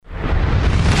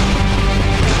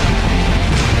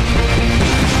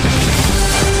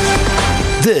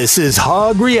This is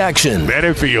Hog Reaction.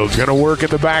 Menifield's going to work in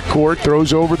the backcourt,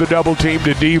 throws over the double team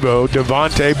to Devo.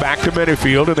 Devontae back to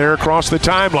Menifield, and they're across the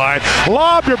timeline.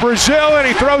 Lob to Brazil, and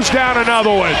he throws down another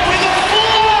one.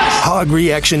 Hog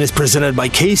Reaction is presented by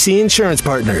KC Insurance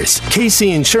Partners.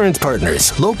 KC Insurance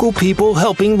Partners, local people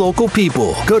helping local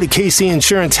people. Go to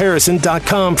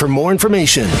kcinsuranceharrison.com for more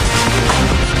information.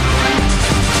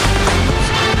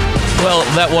 Well,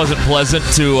 that wasn't pleasant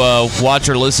to watch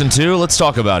or listen to. Let's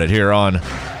talk about it here on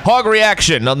Hog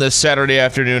Reaction on this Saturday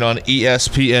afternoon on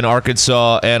ESPN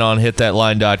Arkansas and on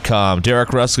hitthatline.com.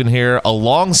 Derek Ruskin here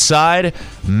alongside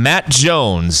Matt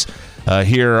Jones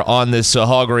here on this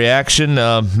Hog Reaction.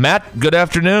 Matt, good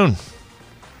afternoon.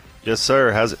 Yes,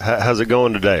 sir. How's it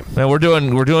going today? Man, we're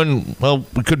doing well.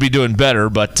 We could be doing better,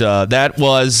 but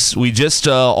we just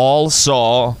all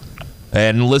saw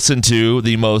and listened to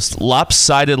the most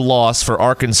lopsided loss for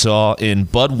Arkansas in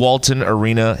Bud Walton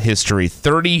Arena history.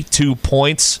 32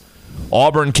 points.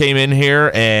 Auburn came in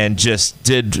here and just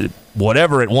did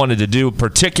whatever it wanted to do,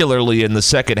 particularly in the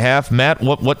second half. Matt,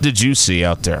 what did you see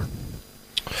out there?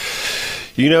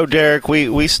 You know, Derek,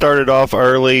 we started off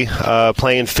early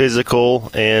playing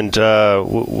physical, and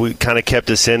we kind of kept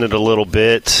us in it a little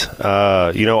bit.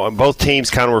 Both teams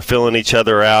kind of were filling each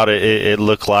other out, it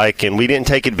looked like, and we didn't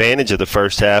take advantage of the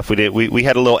first half. We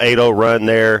had a little 8-0 run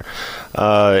there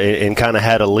and kind of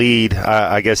had a lead.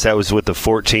 I guess that was with the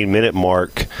 14-minute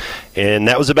mark, and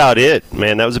that was about it,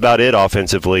 man. That was about it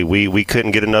offensively. We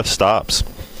couldn't get enough stops.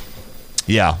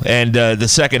 Yeah, and the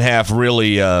second half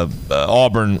really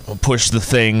Auburn pushed the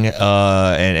thing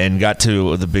and got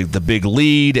to the big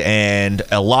lead, and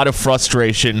a lot of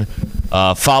frustration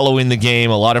following the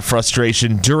game, a lot of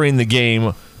frustration during the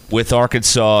game with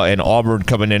Arkansas and Auburn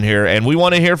coming in here. And we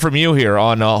want to hear from you here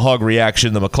on Hog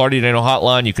Reaction, the McClarty-Dano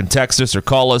hotline. You can text us or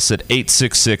call us at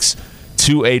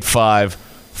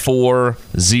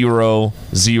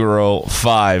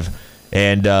 866-285-4005.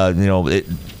 And,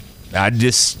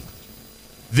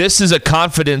 this is a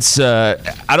confidence. I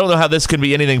don't know how this can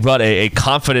be anything but a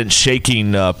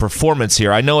confidence-shaking performance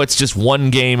here. I know it's just one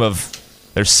game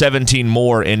there's 17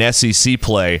 more in SEC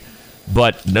play,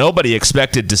 but nobody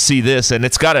expected to see this, and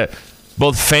it's got to,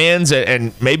 both fans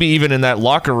and maybe even in that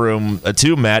locker room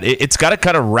too, Matt, it's got to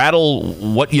kind of rattle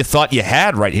what you thought you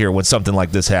had right here when something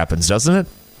like this happens, doesn't it?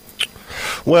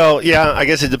 Well, yeah, I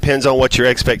guess it depends on what your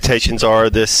expectations are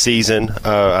this season.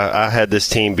 I had this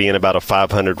team being about a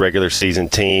 500 regular season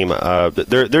team.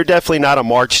 They're definitely not a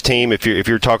March team if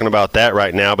you're talking about that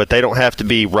right now, but they don't have to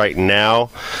be right now.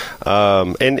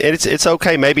 And it's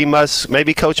okay. Maybe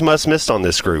Coach Muss missed on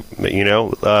this group. You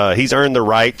know, he's earned the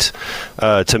right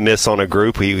to miss on a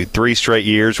group. 3 straight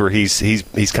years where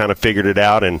he's kind of figured it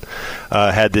out and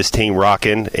had this team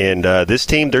rocking. And this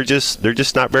team, they're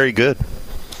just not very good.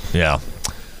 Yeah.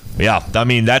 I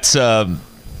mean, that's about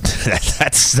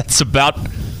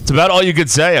all you could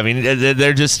say. I mean,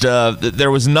 they're just there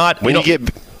was not.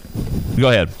 Go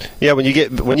ahead. Yeah, when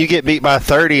you get beat by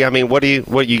 30, I mean, what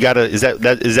you got to is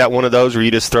that one of those where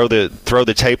you just throw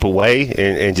the tape away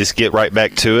and just get right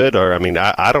back to it, or I mean,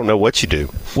 I don't know what you do.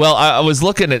 Well, I was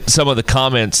looking at some of the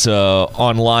comments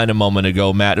online a moment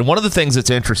ago, Matt, and one of the things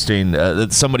that's interesting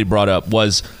that somebody brought up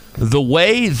was the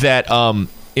way that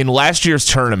in last year's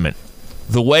tournament,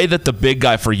 the way that the big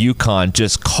guy for UConn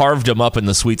just carved him up in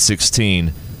the Sweet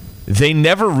 16, they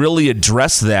never really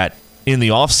addressed that in the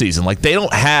offseason. Like, they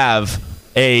don't have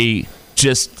a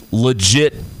just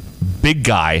legit big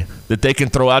guy that they can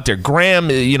throw out there.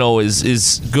 Graham,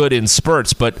 is good in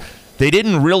spurts, but they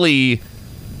didn't really,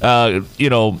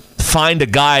 find a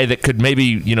guy that could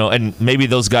maybe, and maybe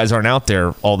those guys aren't out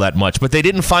there all that much, but they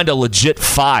didn't find a legit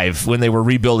 5 when they were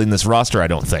rebuilding this roster, I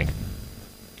don't think.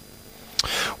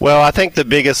 Well, I think the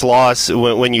biggest loss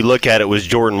when you look at it was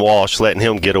Jordan Walsh, letting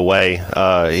him get away.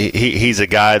 He's a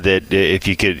guy that if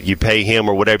you pay him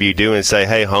or whatever you do and say,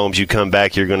 hey, Holmes, you come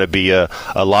back, you're going to be a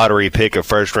lottery pick, a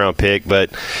first-round pick.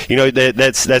 But,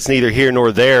 that's neither here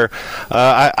nor there.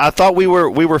 I thought we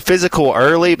were physical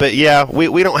early, but, yeah,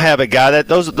 we don't have a guy. That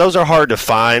those are hard to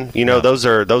find. Those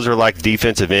are like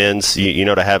defensive ends,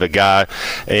 to have a guy.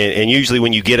 And usually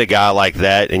when you get a guy like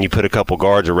that and you put a couple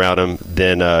guards around him,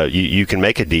 then you can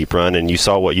make a deep run, and you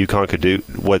saw what UConn could do,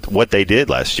 what they did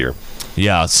last year.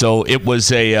 Yeah, so it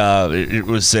was an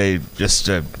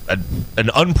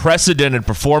unprecedented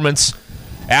performance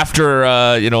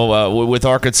after with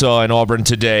Arkansas and Auburn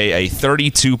today. A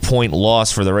 32-point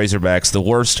loss for the Razorbacks, the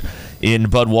worst in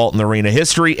Bud Walton Arena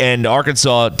history, and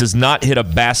Arkansas does not hit a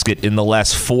basket in the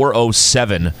last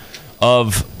 4:07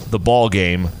 of the ball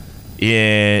game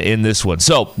in this one.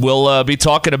 So we'll be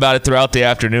talking about it throughout the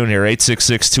afternoon here.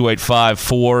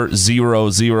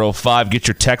 866-285-4005. Get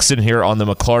your text in here on the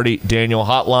McClarty-Daniel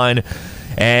hotline.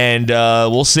 And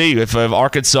we'll see if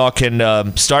Arkansas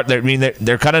can start. I mean,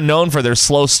 they're kind of known for their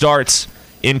slow starts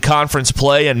in conference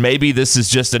play, and maybe this is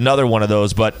just another one of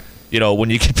those. But,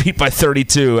 when you get beat by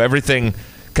 32, everything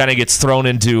kind of gets thrown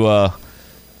into up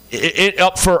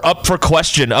for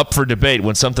question, up for debate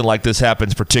when something like this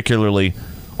happens, particularly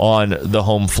on the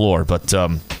home floor. But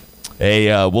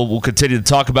we'll continue to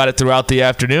talk about it throughout the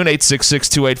afternoon.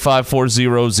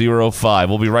 866-285-4005.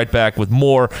 We'll be right back with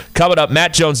more coming up.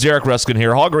 Matt Jones, Derek Ruskin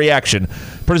here. Hog Reaction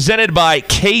presented by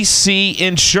KC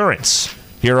Insurance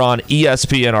here on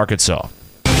ESPN Arkansas.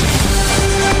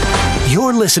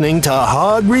 You're listening to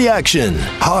Hog Reaction.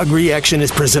 Hog Reaction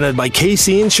is presented by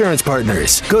KC Insurance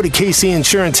Partners. Go to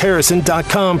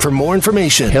kcinsuranceharrison.com for more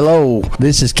information. Hello,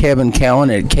 this is Kevin Cowan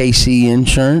at KC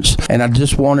Insurance, and I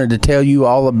just wanted to tell you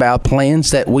all about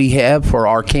plans that we have for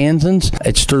Arkansans.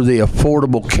 It's through the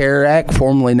Affordable Care Act,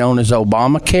 formerly known as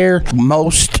Obamacare.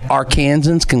 Most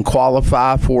Arkansans can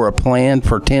qualify for a plan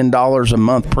for $10 a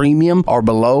month premium or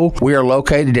below. We are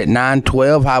located at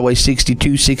 912 Highway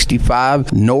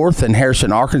 6265 North in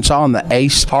Harrison, Arkansas, in the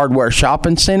Ace Hardware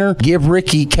Shopping Center. Give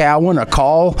Ricky Cowan a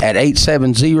call at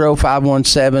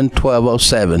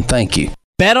 870-517-1207. Thank you.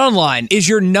 BetOnline is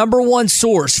your #1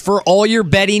 source for all your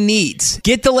betting needs.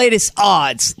 Get the latest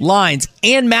odds, lines,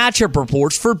 and matchup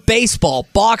reports for baseball,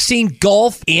 boxing,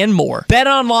 golf, and more.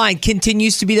 BetOnline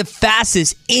continues to be the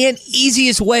fastest and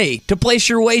easiest way to place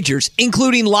your wagers,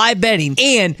 including live betting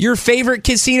and your favorite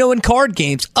casino and card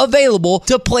games available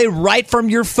to play right from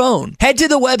your phone. Head to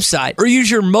the website or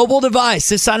use your mobile device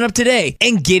to sign up today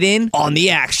and get in on the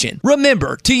action.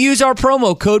 Remember to use our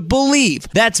promo code BELIEVE,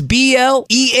 that's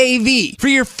BLEAV,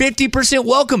 for your 50%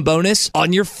 welcome bonus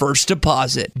on your first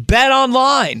deposit. Bet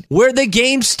online, where the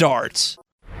game starts.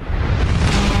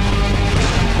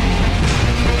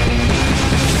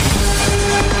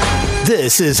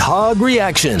 This is Hog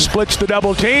Reaction. Splits the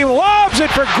double team, lobs it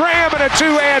for Graham and a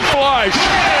two-hand flush.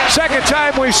 Second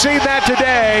time we've seen that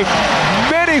today.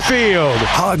 Minifield.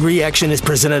 Hog Reaction is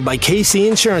presented by KC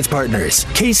Insurance Partners.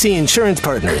 KC Insurance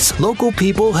Partners, local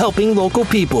people helping local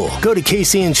people. Go to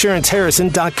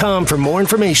kcinsuranceharrison.com for more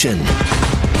information.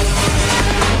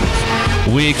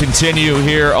 We continue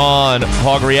here on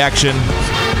Hog Reaction.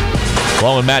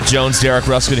 Along with Matt Jones, Derek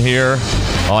Ruskin here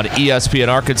on ESPN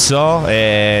Arkansas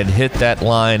and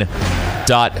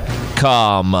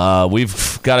hitthatline.com.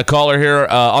 We've got a caller here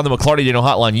on the McClarty-Daniel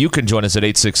hotline. You can join us at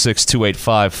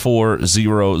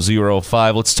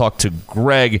 866-285-4005. Let's talk to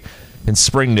Greg in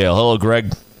Springdale. Hello,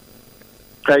 Greg.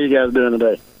 How you guys doing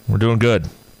today? We're doing good.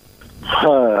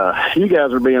 You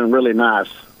guys are being really nice.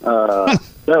 That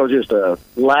was just a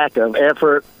lack of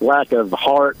effort, lack of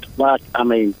heart,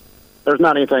 there's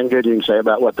not anything good you can say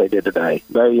about what they did today.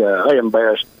 They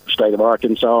embarrassed the state of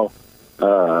Arkansas.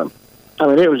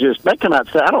 It was just, they come out,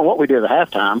 I don't know what we did at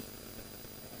halftime.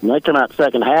 And they come out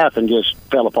second half and just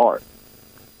fell apart.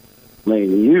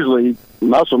 Usually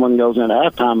Musselman goes into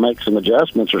halftime, makes some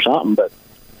adjustments or something, but,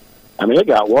 it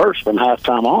got worse from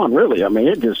halftime on, really.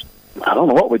 It just, I don't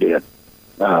know what we did.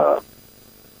 It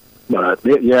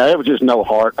was just no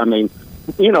heart.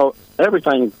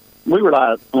 Everything, we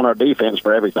relied on our defense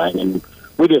for everything, and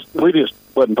we just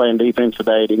wasn't playing defense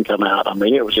today. It didn't come out.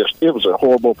 It was a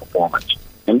horrible performance.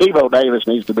 And Devo Davis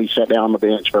needs to be set down on the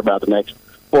bench for about the next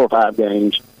 4 or 5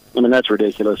 games. That's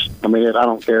ridiculous. I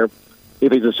don't care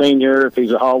if he's a senior, if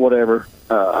he's a hall, whatever.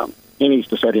 He needs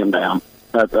to set him down.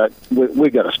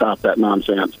 We got to stop that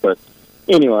nonsense. But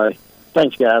anyway,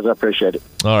 thanks, guys. I appreciate it.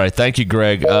 All right. Thank you,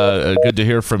 Greg. Good to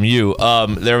hear from you.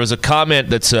 There was a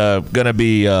comment that's going to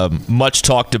be much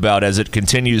talked about as it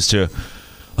continues to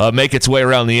make its way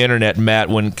around the internet, Matt,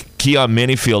 when Keon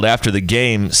Minifield, after the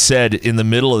game, said in the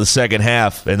middle of the second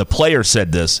half, and the player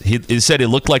said this, he said it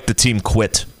looked like the team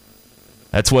quit.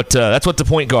 That's what the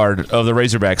point guard of the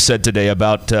Razorbacks said today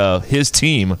about his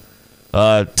team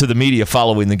to the media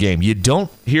following the game. You don't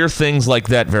hear things like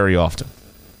that very often.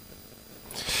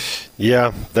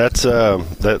 Yeah, that's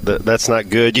not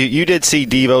good. You did see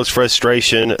Devo's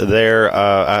frustration there.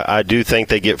 I do think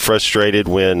they get frustrated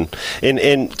when,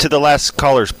 and to the last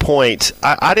caller's point,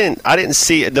 I didn't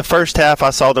see it. The first half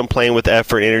I saw them playing with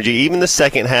effort, energy. Even the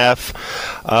second half,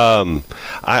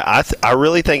 I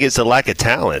really think it's a lack of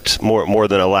talent more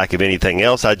than a lack of anything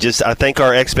else. I think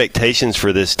our expectations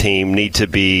for this team need to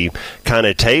be kind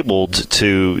of tabled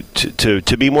to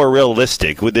be more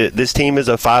realistic. This team is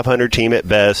a 500 team at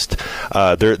best.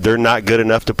 They're not good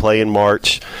enough to play in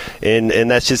March, and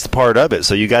that's just part of it.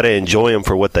 So you got to enjoy them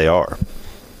for what they are.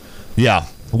 Yeah.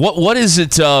 What is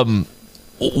it?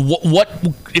 What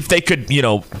if they could,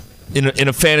 in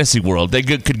a fantasy world, they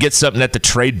could get something at the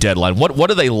trade deadline?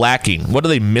 What are they lacking? What are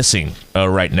they missing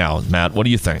right now, Matt? What do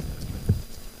you think?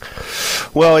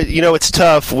 Well, it's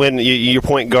tough when your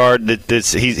point guard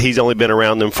he's only been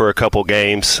around them for a couple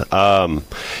games.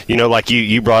 Like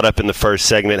you brought up in the first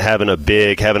segment, having a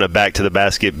back to the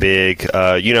basket big.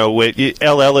 When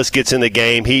L. Ellis gets in the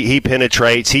game, he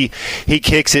penetrates, he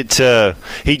kicks it to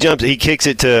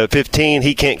 15.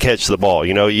 He can't catch the ball.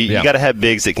 You got to have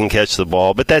bigs that can catch the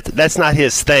ball, but that's not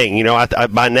his thing.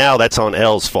 By now that's on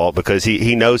L's fault because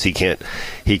he knows he can't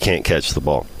catch the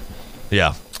ball.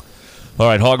 Yeah. All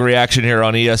right, Hog Reaction here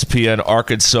on ESPN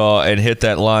Arkansas and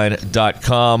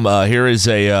hitthatline.com. Here is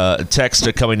a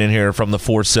text coming in here from the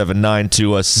 479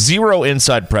 to us. 0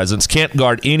 inside presence, can't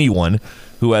guard anyone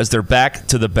who has their back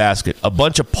to the basket. A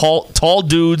bunch of tall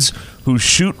dudes who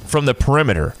shoot from the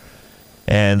perimeter.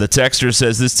 And the texter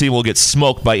says this team will get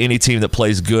smoked by any team that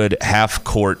plays good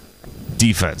half-court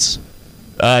defense.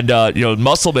 And,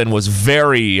 Musselman was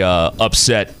very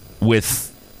upset with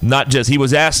not just, he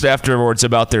was asked afterwards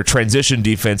about their transition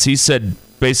defense. He said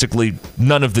basically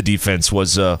none of the defense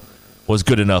was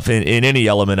good enough in any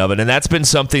element of it. And that's been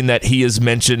something that he has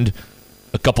mentioned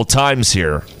a couple times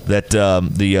here, that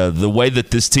the way that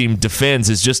this team defends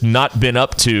has just not been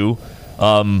up to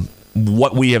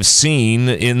what we have seen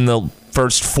in the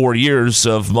first 4 years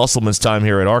of Musselman's time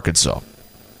here at Arkansas.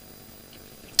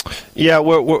 Yeah,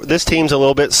 this team's a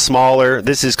little bit smaller.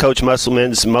 This is Coach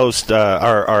Musselman's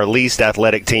our least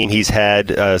athletic team he's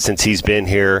had since he's been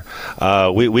here.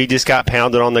 We just got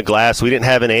pounded on the glass. We didn't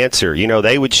have an answer.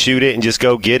 They would shoot it and just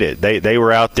go get it. They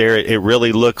were out there. It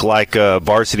really looked like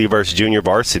varsity versus junior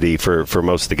varsity for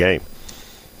most of the game.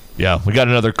 Yeah, we got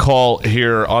another call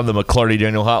here on the McClarty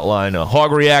Daniel hotline.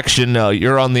 Hog Reaction,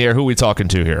 you're on the air. Who are we talking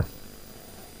to here?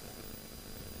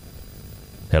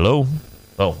 Hello?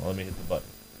 Oh, let me hit the button.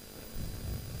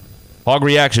 Hog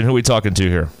Reaction, who are we talking to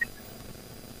here?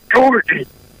 Georgie.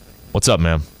 What's up,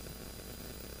 man?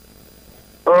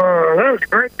 That was a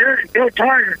great game. Go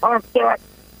Tigers. All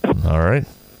right.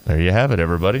 There you have it,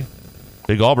 everybody.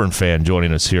 Big Auburn fan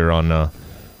joining us here on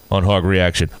Hog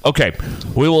Reaction. Okay,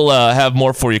 we will have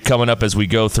more for you coming up as we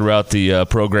go throughout the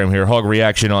program here. Hog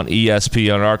Reaction on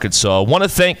ESPN Arkansas. I want to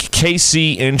thank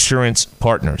KC Insurance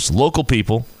Partners. Local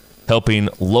people helping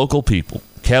local people.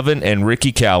 Kevin and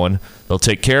Ricky Cowan. They'll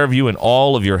take care of you in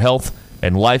all of your health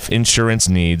and life insurance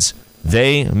needs.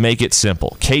 They make it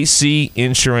simple.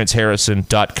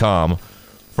 KCInsuranceHarrison.com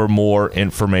for more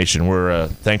information. We're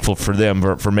thankful for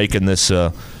them for making this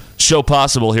show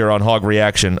possible here on Hog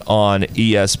Reaction on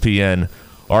ESPN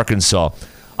Arkansas.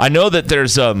 I know that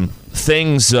there's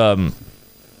things that,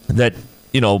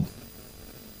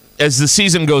 as the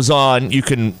season goes on, you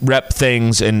can rep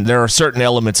things, and there are certain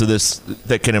elements of this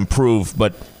that can improve.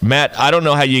 But, Matt, I don't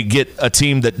know how you get a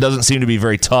team that doesn't seem to be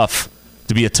very tough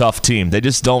to be a tough team. They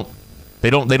just don't.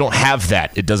 They don't have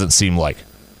that, it doesn't seem like.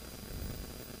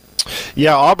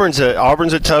 Yeah, Auburn's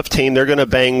a tough team. They're going to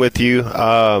bang with you.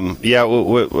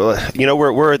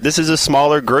 This is a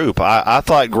smaller group. I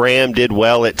thought Graham did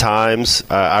well at times.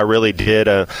 I really did.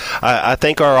 I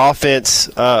think our offense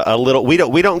a little.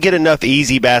 We don't get enough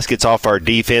easy baskets off our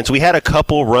defense. We had a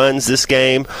couple runs this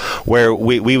game where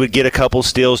we would get a couple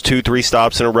steals, 2-3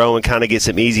 stops in a row, and kind of get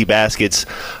some easy baskets,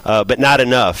 but not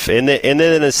enough. And then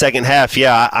in the second half,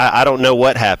 I don't know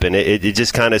what happened. It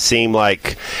just kind of seemed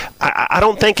like I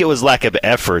don't think it was lack of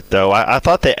effort, though. I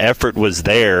thought the effort was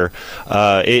there.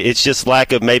 It's just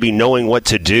lack of maybe knowing what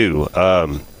to do.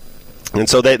 And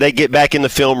so they get back in the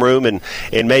film room, and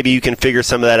maybe you can figure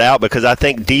some of that out, because I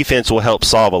think defense will help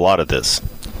solve a lot of this.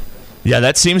 Yeah,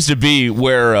 that seems to be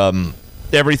where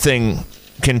everything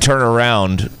can turn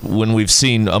around when we've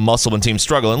seen a Musselman team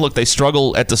struggle. And look, they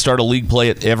struggle at the start of league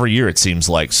play every year, it seems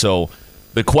like. So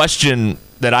the question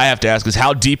that I have to ask is,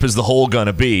 how deep is the hole going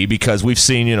to be? Because we've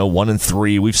seen,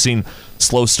 1-3. We've seen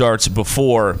slow starts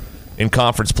before in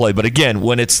conference play. But again,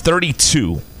 when it's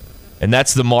 32, and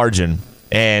that's the margin,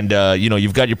 and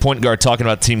you've got your point guard talking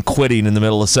about the team quitting in the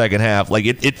middle of the second half, like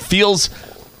it feels,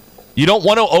 you don't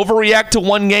want to overreact to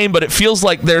one game, but it feels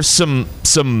like there's some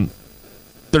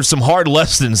hard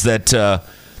lessons that are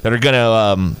going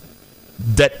to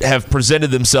that have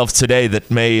presented themselves today that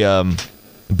may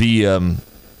be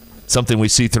something we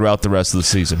see throughout the rest of the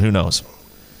season. Who knows?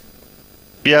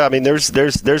 Yeah, I mean, there's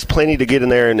plenty to get in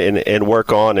there and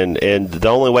work on, and the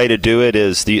only way to do it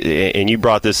is and you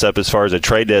brought this up as far as a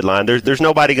trade deadline. There's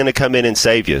nobody going to come in and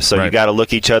save you, so You got to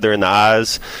look each other in the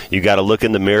eyes. You got to look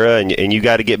in the mirror, and you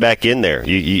got to get back in there.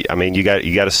 You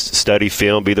got to study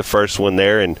film, be the first one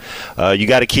there, and you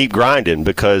got to keep grinding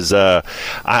because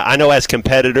I know as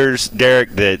competitors,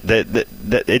 Derek, that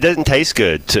it doesn't taste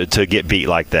good to get beat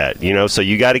like that. So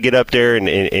you got to get up there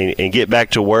and get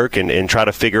back to work and try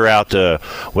to figure out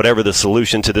whatever the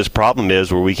solution to this problem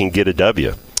is where we can get a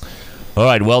W. All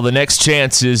right, well, the next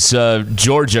chance is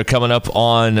Georgia coming up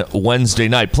on Wednesday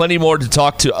night. Plenty more to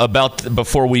talk about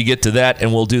before we get to that,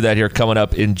 and we'll do that here coming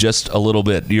up in just a little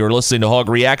bit. You're listening to Hog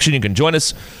Reaction. You can join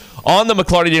us on the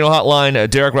McLarty-Daniel Hotline.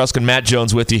 Derek Ruskin, Matt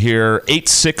Jones with you here,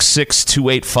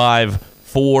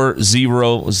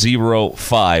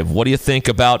 866-285-4005. What do you think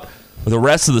about the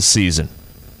rest of the season?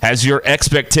 Has your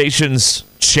expectations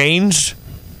changed?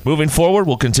 Moving forward,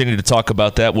 we'll continue to talk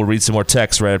about that. We'll read some more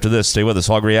texts right after this. Stay with us.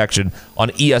 Hog Reaction on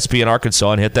ESPN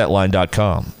Arkansas and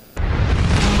hitthatline.com.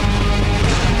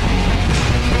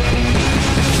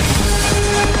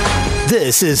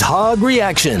 This is Hog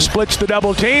Reaction. Splits the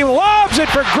double team, lobs it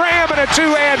for Graham and a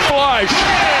two-hand flush.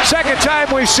 Second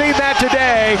time we've seen that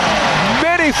today.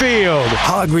 Minifield.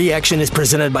 Hog Reaction is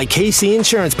presented by KC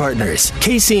Insurance Partners.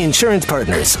 KC Insurance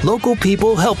Partners, local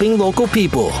people helping local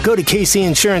people. Go to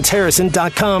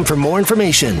kcinsuranceharrison.com for more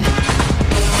information.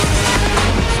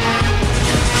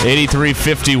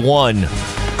 83-51.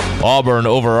 Auburn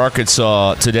over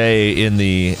Arkansas today in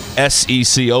the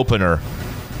SEC opener.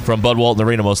 From Bud Walton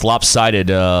Arena, most lopsided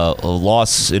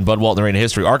loss in Bud Walton Arena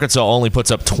history. Arkansas only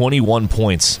puts up 21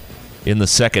 points in the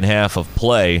second half of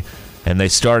play, and they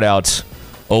start out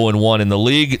 0-1 in the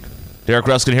league. Derek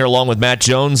Ruskin here along with Matt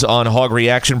Jones on Hog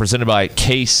Reaction, presented by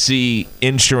KC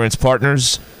Insurance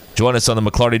Partners. Join us on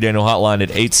the McLarty-Daniel Hotline at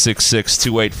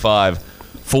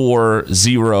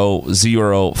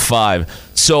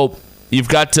 866-285-4005. So you've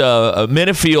got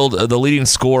Minifield, the leading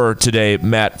scorer today,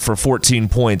 Matt, for 14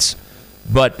 points.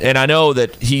 And I know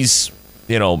that he's,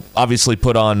 obviously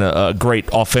put on a great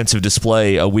offensive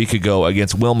display a week ago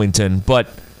against Wilmington, but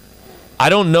I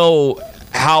don't know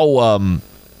how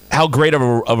great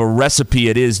of a recipe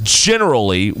it is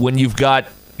generally when you've got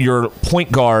your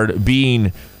point guard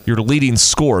being your leading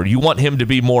scorer. You want him to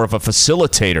be more of a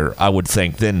facilitator, I would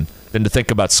think, than to think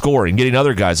about scoring, getting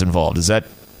other guys involved. Is that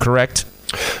correct?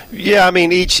 Yeah, I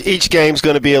mean, each game's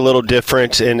going to be a little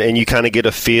different, and you kind of get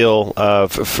a feel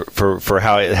for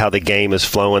how the game is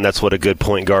flowing. That's what a good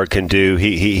point guard can do.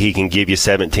 He can give you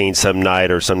 17 some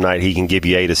night, or some night he can give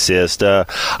you 8 assists.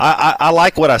 I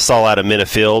like what I saw out of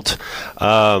Minifield.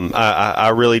 I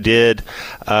really did.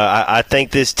 I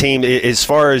think this team, as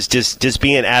far as just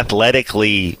being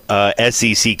athletically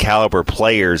SEC caliber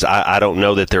players, I don't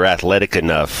know that they're athletic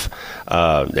enough.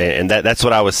 And that's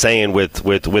what I was saying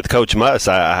with Coach Muss.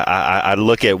 I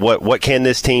look at what can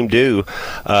this team do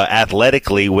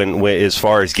athletically when as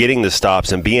far as getting the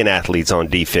stops and being athletes on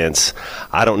defense.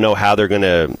 I don't know how they're going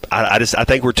to. I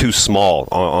think we're too small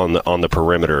on the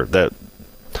perimeter.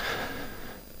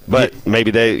 But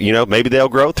maybe they'll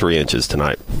grow 3 inches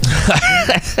tonight.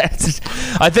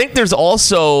 I think there's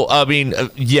also. I mean,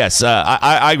 yes,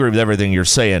 I agree with everything you're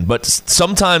saying, but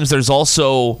sometimes there's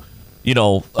also,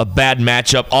 a bad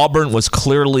matchup. Auburn was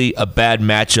clearly a bad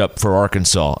matchup for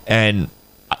Arkansas. And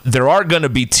there are going to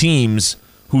be teams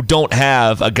who don't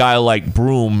have a guy like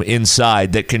Broom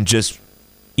inside that can just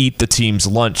eat the team's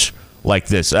lunch like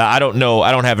this. I don't know.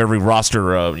 I don't have every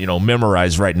roster,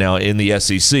 memorized right now in the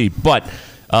SEC. But,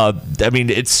 I mean,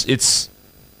 it's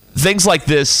things like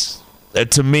this.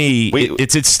 To me,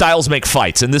 it's styles make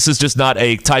fights. And this is just not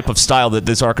a type of style that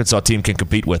this Arkansas team can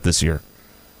compete with this year.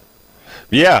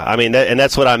 Yeah, I mean, and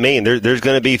that's what I mean. There's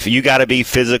going to be, you got to be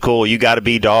physical, you got to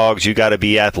be dogs, you got to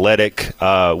be athletic.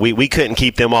 We couldn't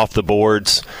keep them off the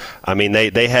boards. I mean,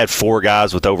 they had 4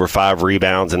 guys with over 5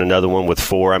 rebounds and another one with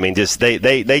 4. I mean, just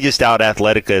they just out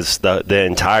athletic us the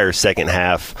entire second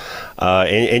half,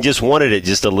 and just wanted it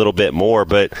just a little bit more.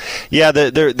 But yeah,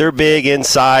 they're big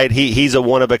inside. He's a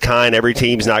one of a kind. Every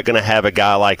team's not going to have a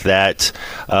guy like that.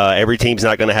 Every team's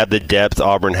not going to have the depth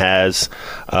Auburn has.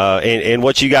 And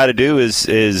what you got to do is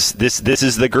this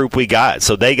is the group we got.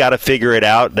 So they got to figure it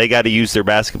out. They got to use their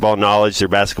basketball knowledge, their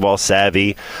basketball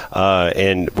savvy,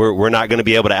 and we're not going to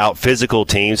be able to out physical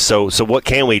teams. So what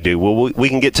can we do? Well, we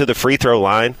can get to the free throw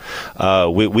line.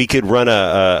 We could run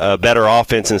a better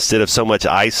offense instead of so much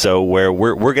ISO, where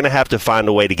we're going to have to find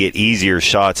a way to get easier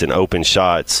shots and open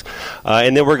shots,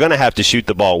 and then we're going to have to shoot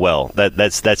the ball well.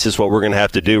 That's just what we're going to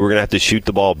have to do. We're going to have to shoot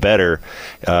the ball better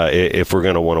if we're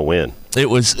going to want to win. It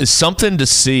was something to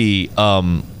see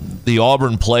the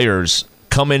Auburn players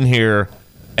come in here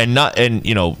and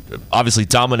obviously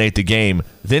dominate the game,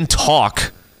 then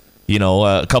talk.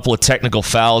 A couple of technical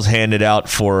fouls handed out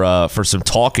for some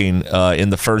talking in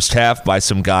the first half by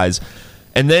some guys,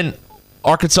 and then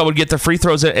Arkansas would get the free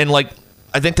throws, and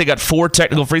I think they got 4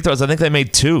 technical free throws. I think they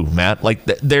made 2. Matt,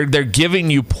 they're giving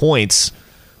you points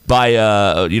by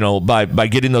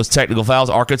getting those technical fouls.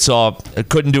 Arkansas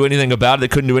couldn't do anything about it. They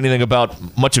couldn't do anything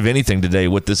about much of anything today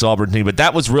with this Auburn team. But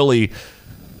that was really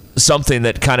something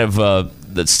that kind of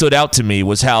that stood out to me,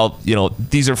 was how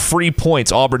these are free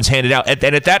points Auburn's handed out, and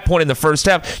at that point in the first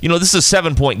half, this is a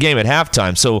 7-point game at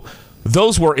halftime, so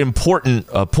those were important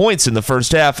points in the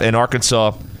first half, and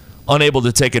Arkansas unable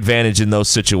to take advantage in those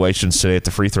situations today at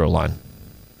the free throw line.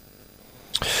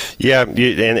 Yeah,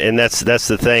 and that's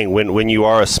the thing. When you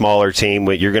are a smaller team,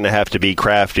 you're going to have to be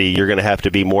crafty. You're going to have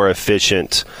to be more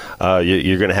efficient.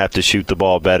 You're going to have to shoot the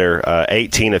ball better.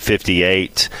 18 of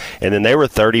 58, and then they were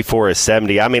 34 of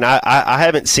 70. I mean, I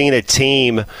haven't seen a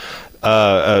team,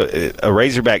 a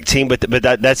Razorback team, but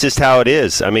that's just how it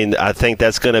is. I mean, I think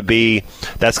that's going to be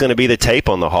the tape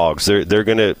on the Hogs.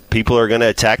 People are going to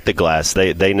attack the glass.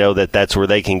 They know that's where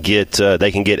they can get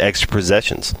extra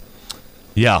possessions.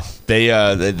 Yeah, they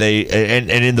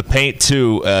and in the paint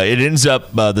too. It ends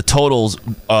up the totals: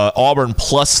 Auburn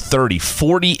plus 30,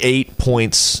 48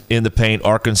 points in the paint.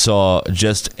 Arkansas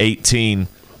just 18.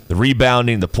 The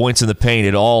rebounding, the points in the paint,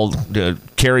 it all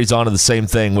carries on to the same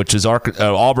thing, which is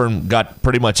Auburn got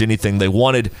pretty much anything they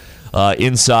wanted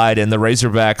inside, and the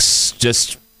Razorbacks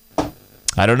just,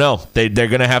 I don't know. They're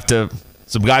going to have to.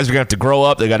 Some guys are going to have to grow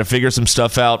up. They got to figure some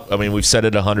stuff out. I mean, we've said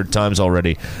it 100 times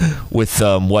already with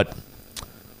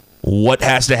what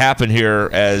has to happen here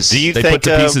as they put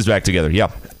the pieces back together.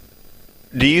 Yeah.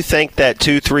 Do you think that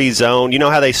 2-3 zone, you know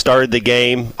how they started the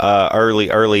game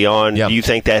early on, yeah. Do you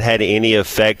think that had any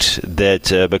effect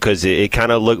that because it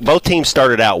kind of looked – both teams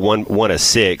started out 1 of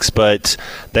 6, but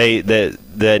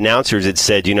the announcers had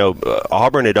said,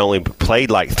 Auburn had only played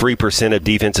like 3% of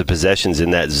defensive possessions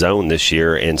in that zone this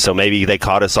year, and so maybe they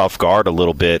caught us off guard a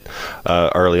little bit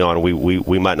early on.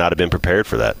 We might not have been prepared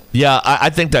for that. Yeah, I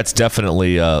think that's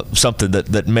definitely something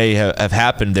that may have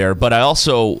happened there. But I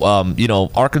also,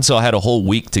 Arkansas had a whole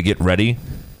week to get ready,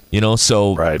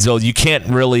 so right. So you can't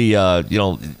really, I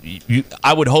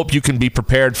would hope you can be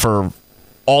prepared for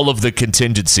all of the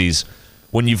contingencies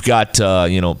when you've got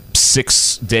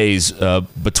 6 days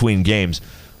between games.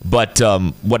 But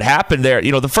what happened there,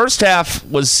 the first half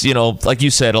was, like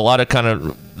you said, a lot of kind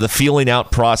of the feeling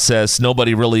out process.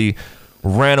 Nobody really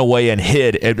ran away and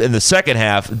hid. In the second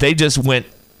half, they just went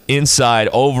inside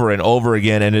over and over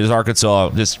again, and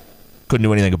Arkansas just couldn't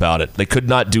do anything about it. They could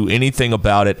not do anything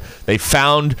about it. They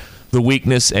found the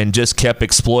weakness and just kept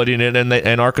exploiting it,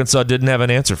 and Arkansas didn't have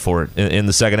an answer for it in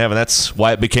the second half, and that's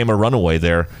why it became a runaway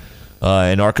there.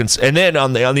 In Arkansas, and then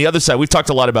on the other side, we've talked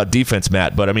a lot about defense,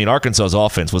 Matt. But I mean, Arkansas's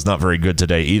offense was not very good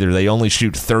today either. They only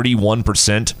shoot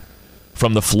 31%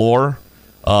 from the floor.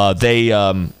 On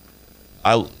the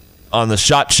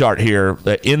shot chart here,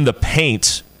 in the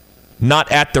paint,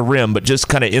 not at the rim, but just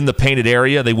kind of in the painted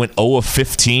area, they went 0 of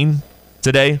 15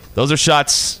 today. Those are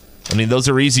shots. I mean, those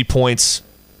are easy points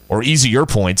or easier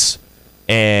points,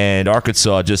 and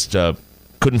Arkansas just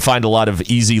couldn't find a lot of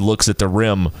easy looks at the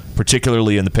rim,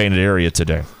 particularly in the painted area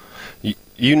today.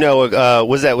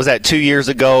 Was that 2 years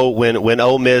ago when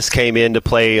Ole Miss came in to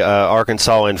play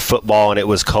Arkansas in football and it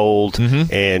was cold,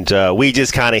 and we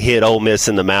just kind of hit Ole Miss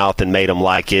in the mouth and made them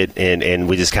like it, and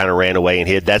we just kind of ran away and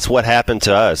hid. That's what happened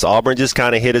to us. Auburn just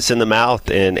kind of hit us in the mouth,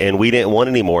 and we didn't want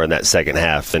any more in that second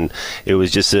half. And it was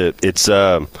just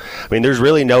there's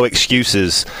really no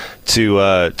excuses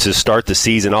to start the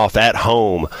season off at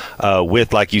home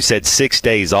with, like you said, 6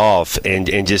 days off and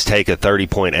just take a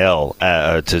 30-point L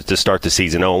to start the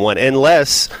season 0-1,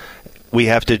 unless we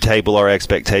have to table our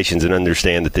expectations and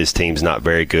understand that this team's not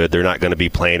very good. They're not going to be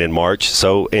playing in March,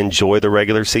 so enjoy the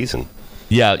regular season.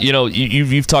 Yeah,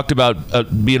 you've talked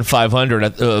about being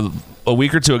 500. A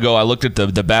week or two ago, I looked at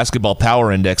the basketball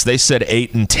power index. They said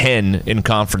 8 and 10 in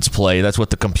conference play. That's what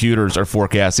the computers are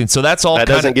forecasting. So that's all. That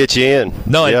doesn't get you in.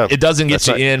 No, yeah, it doesn't get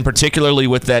you in, particularly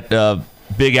with that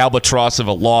big albatross of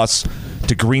a loss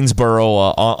to Greensboro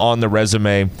on the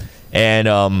resume.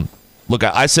 And look,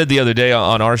 I said the other day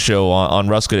on our show on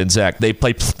Ruskin and Zach, they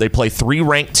play 3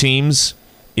 ranked teams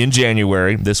in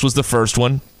January. This was the first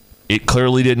one. It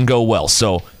clearly didn't go well.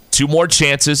 So 2 more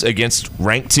chances against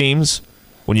ranked teams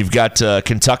when you've got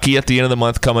Kentucky at the end of the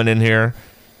month coming in here,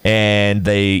 and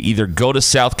they either go to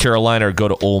South Carolina or go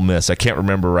to Ole Miss. I can't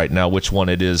remember right now which one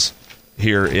it is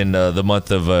here in the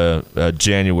month of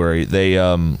January. They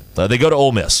go to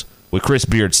Ole Miss with Chris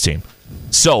Beard's team.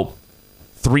 So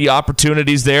 3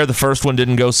 opportunities there. The first one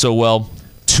didn't go so well.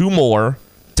 2 more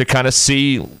to kind of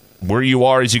see where you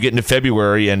are as you get into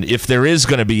February, and if there is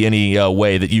going to be any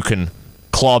way that you can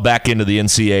claw back into the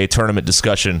NCAA tournament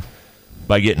discussion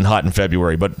by getting hot in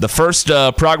February. But the first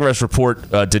progress report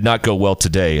did not go well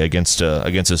today against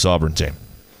this Auburn team.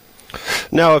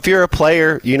 No, if you're a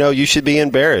player, you should be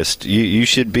embarrassed. You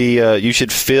should be. You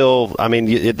should feel. I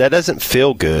mean, that doesn't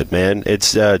feel good, man.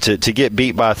 It's to get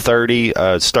beat by 30,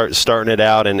 starting it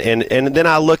out, and then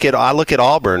I look at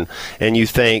Auburn, and you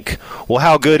think, well,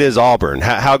 how good is Auburn?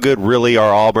 How good really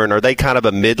are Auburn? Are they kind of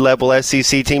a mid-level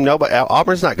SEC team? No, but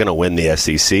Auburn's not going to win the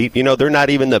SEC. They're not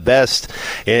even the best,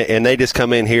 and they just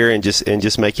come in here and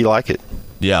just make you like it.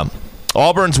 Yeah.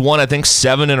 Auburn's won, I think,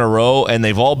 7 in a row, and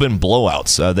they've all been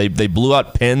blowouts. They blew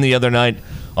out Penn the other night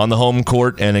on the home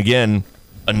court, and again,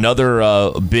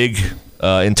 another big,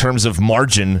 in terms of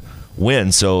margin,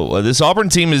 win. So this Auburn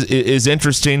team is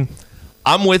interesting.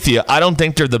 I'm with you. I don't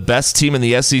think they're the best team in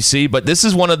the SEC, but this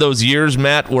is one of those years,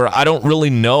 Matt, where I don't really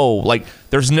know. Like,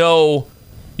 there's no,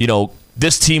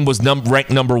 this team was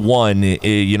ranked number 1,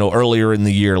 earlier in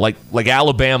the year, like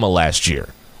Alabama last year.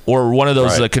 Or one of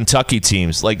those Kentucky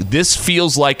teams. Like, this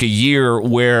feels like a year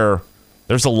where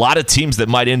there's a lot of teams that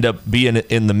might end up being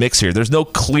in the mix here. There's no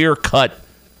clear-cut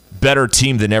better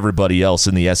team than everybody else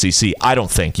in the SEC, I don't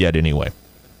think yet anyway.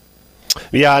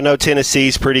 Yeah, I know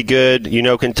Tennessee's pretty good.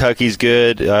 Kentucky's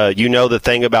good. The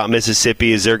thing about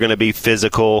Mississippi is they're going to be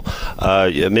physical.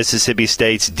 Mississippi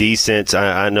State's decent.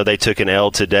 I know they took an L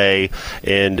today,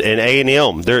 and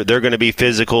A&M they're going to be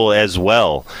physical as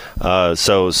well.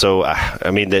 So I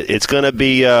mean it's going to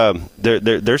be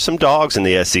there's some dogs in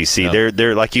the SEC. Yeah.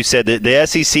 They're like you said, the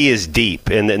SEC is deep,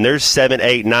 and there's 7,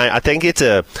 8, 9. I think it's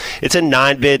a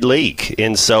 9-bid league,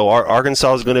 and so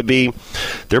Arkansas is going to be.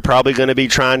 They're probably going to be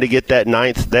trying to get that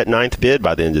ninth bid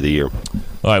by the end of the year. All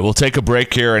right, we'll take a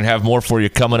break here and have more for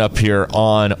you coming up here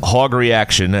on Hog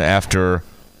Reaction after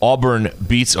Auburn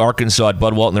beats Arkansas at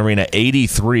Bud Walton Arena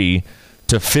 83-51.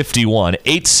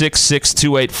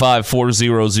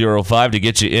 866-285-4005 to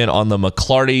get you in on the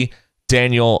McClarty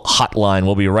Daniel hotline.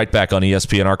 We'll be right back on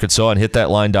ESPN Arkansas and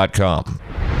hitthatline.com.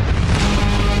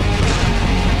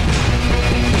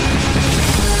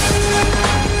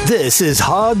 This is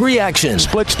Hog Reaction.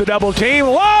 Splits the double team,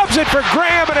 lobs it for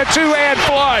Graham and a 2-hand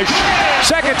flush.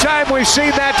 Second time we've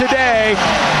seen that today.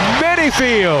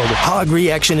 Manyfield. Hog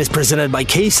Reaction is presented by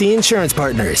KC Insurance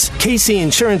Partners. KC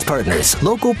Insurance Partners,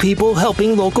 local people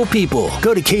helping local people.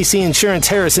 Go to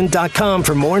kcinsuranceharrison.com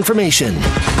for more information.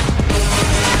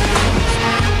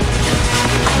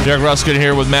 Derek Ruskin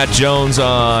here with Matt Jones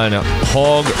on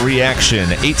Hog Reaction,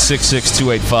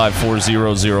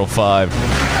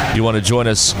 866-285-4005. You want to join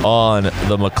us on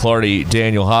the McClarty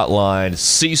Daniel hotline.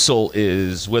 Cecil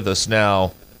is with us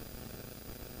now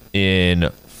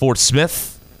in Fort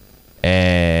Smith.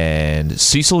 And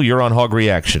Cecil, you're on Hog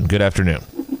Reaction. Good afternoon.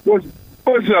 What's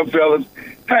up, fellas?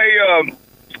 Hey,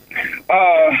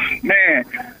 man,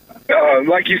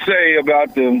 like you say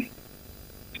about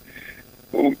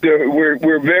we're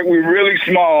really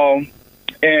small,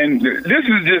 and this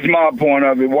is just my point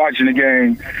of it. Watching the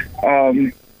game,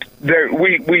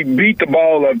 we beat the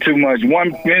ball up too much.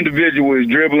 One individual is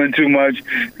dribbling too much.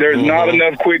 There's not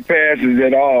enough quick passes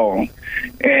at all,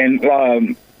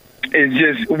 and it's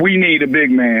just we need a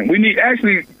big man. We need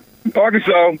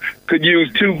Arkansas could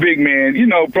use 2 big men,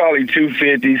 probably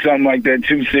 250, something like that,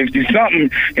 260,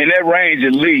 something in that range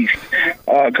at least,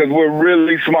 because we're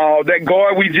really small. That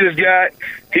guard we just got,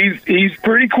 he's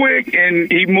pretty quick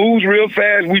and he moves real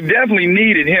fast. We definitely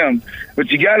needed him,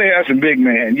 but you got to have some big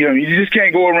men. You just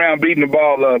can't go around beating the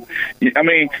ball up. I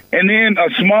mean, and then a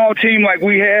small team like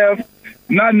we have,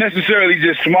 not necessarily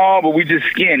just small, but we just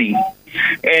skinny.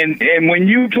 And when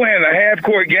you playing a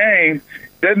half-court game,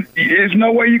 there's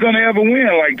no way you're going to ever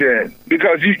win like that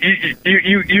because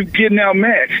you getting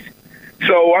outmatched.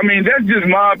 So, I mean, that's just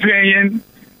my opinion.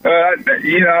 I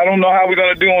don't know how we're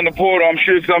going to do on the portal. I'm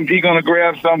sure he's going to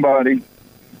grab somebody.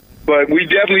 But we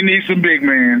definitely need some big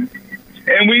men.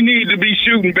 And we need to be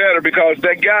shooting better because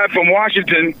that guy from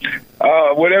Washington,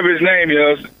 whatever his name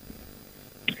is,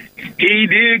 he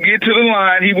did get to the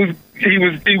line. He was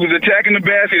attacking the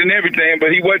basket and everything,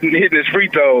 but he wasn't hitting his free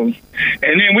throws.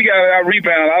 And then we got our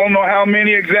rebound. I don't know how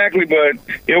many exactly, but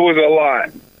it was a lot.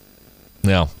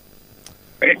 Yeah.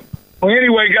 Well,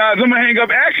 anyway, guys, I'm gonna hang up.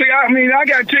 Actually, I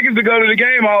got tickets to go to the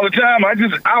game all the time. I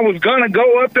was gonna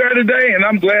go up there today, and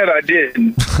I'm glad I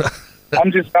didn't.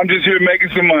 I'm just here making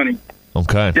some money.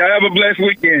 Okay. Y'all have a blessed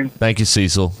weekend. Thank you,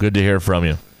 Cecil. Good to hear from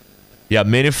you. Yeah,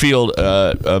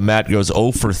 Minifield, Matt goes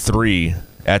 0 for 3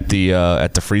 at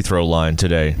the free throw line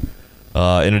today.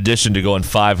 In addition to going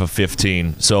 5 of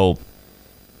 15. So,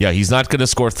 yeah, he's not going to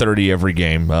score 30 every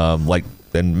game.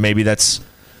 And maybe that's.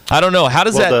 I don't know. How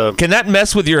does can that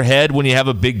mess with your head when you have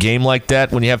a big game like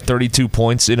that? When you have 32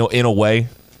 points in a way?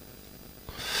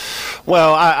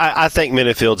 Well, I think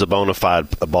Minifield's a bona fide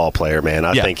ball player, man.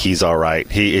 I think he's all right.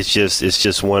 It's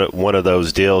just one of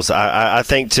those deals. I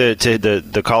think to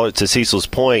the caller, to Cecil's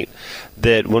point,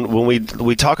 that when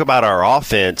we talk about our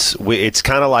offense, it's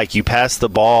kind of like you pass the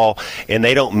ball and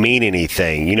they don't mean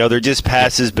anything. You know, they're just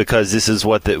passes because this is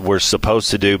what we're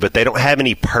supposed to do, but they don't have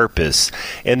any purpose.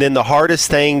 And then the hardest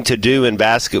thing to do in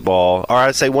basketball, or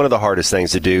I'd say one of the hardest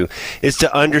things to do, is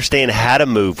to understand how to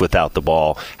move without the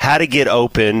ball, how to get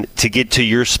open to get to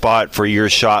your spot for your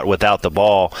shot without the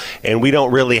ball. And we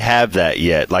don't really have that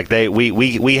yet. Like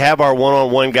we have our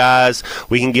one-on-one guys.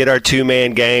 We can get our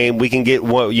two-man game. We can get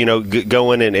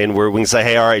going and we can say,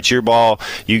 hey, all right, it's your ball.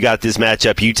 You got this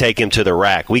matchup. You take him to the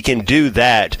rack. We can do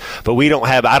that, but we don't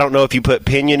have. I don't know if you put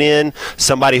Pinion in,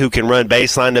 somebody who can run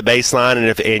baseline to baseline,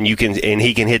 and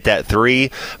he can hit that three,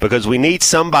 because we need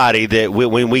somebody that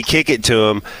when we kick it to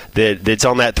him that's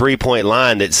on that 3-point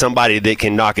line, that's somebody that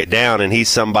can knock it down, and he's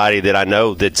somebody that I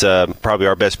know that's probably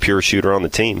our best pure shooter on the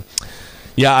team.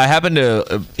 Yeah, I happened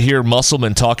to hear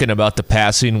Musselman talking about the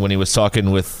passing when he was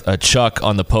talking with Chuck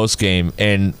on the postgame,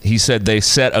 and he said they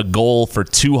set a goal for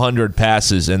 200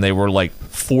 passes, and they were like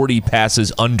 40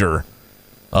 passes under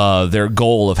their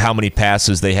goal of how many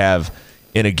passes they have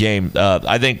in a game.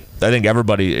 I think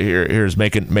everybody here is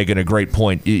making a great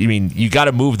point. I mean, you got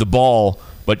to move the ball,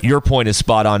 but your point is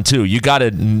spot on too. You got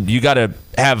to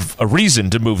have a reason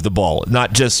to move the ball,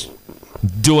 not just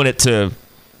doing it to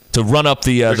run up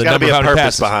the number of purpose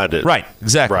passes behind it. Right,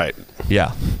 exactly. Right.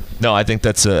 Yeah. No, I think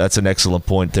that's an excellent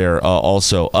point there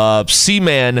also.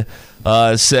 C-Man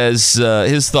says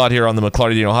his thought here on the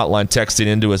McLarty-Dino hotline, texting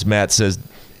into us, Matt, says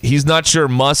he's not sure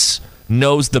Muss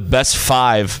knows the best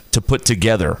 5 to put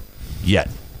together yet.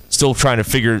 Still trying to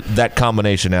figure that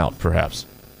combination out, perhaps.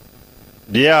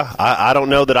 Yeah, I don't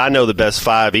know that I know the best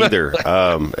 5 either.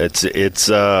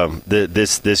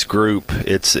 This group.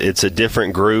 It's a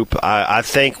different group. I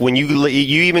think when you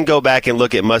even go back and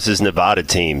look at Muss's Nevada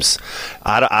teams,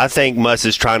 I think Muss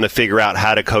is trying to figure out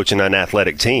how to coach an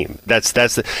unathletic team.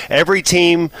 That's every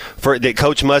team that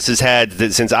Coach Muss has had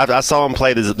since I saw him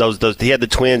play those. He had the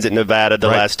Twins at Nevada the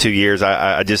last 2 years.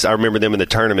 I remember them in the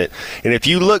tournament. And if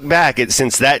you look back at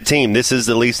since that team, this is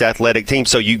the least athletic team.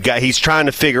 So he's trying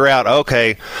to figure out, okay,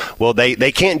 well,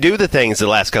 they can't do the things the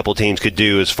last couple teams could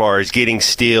do as far as getting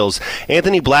steals.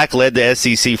 Anthony Black led the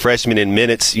SEC freshman in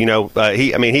minutes. He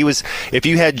was. If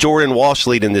you had Jordan Walsh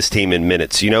leading this team in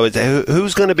minutes,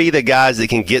 who's going to be the guys that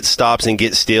can get stops and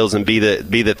get steals and be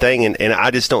the thing? And I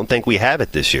just don't think we have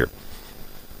it this year.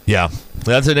 Yeah,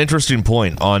 that's an interesting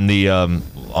point on the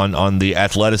on the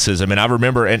athleticism. I mean, I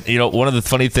remember, and one of the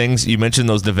funny things you mentioned,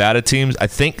 those Nevada teams. I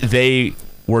think they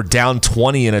were down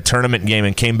 20 in a tournament game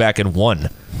and came back and won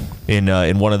in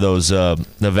one of those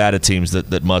Nevada teams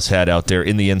that Muss had out there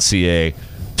in the NCAA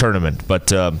tournament. But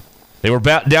they were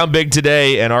down big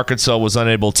today, and Arkansas was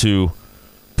unable to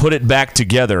put it back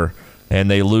together,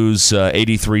 and they lose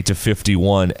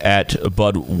 83-51 at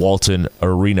Bud Walton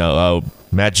Arena.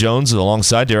 Matt Jones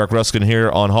alongside Derek Ruskin here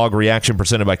on Hog Reaction,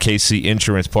 presented by KC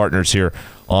Insurance Partners here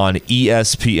on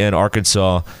ESPN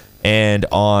Arkansas and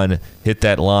on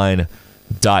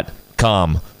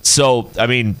hitthatline.com. So, I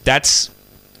mean, there's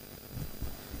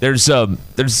a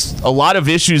lot of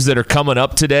issues that are coming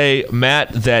up today,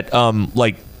 Matt, that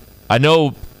I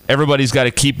know everybody's got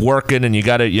to keep working and you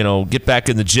got to get back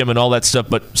in the gym and all that stuff,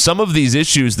 but some of these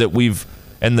issues that we've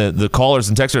and the callers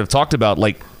and texters have talked about,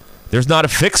 there's not a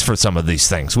fix for some of these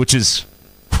things, which is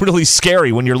really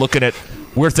scary when you're looking at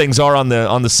where things are on the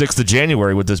 6th of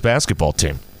January with this basketball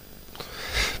team.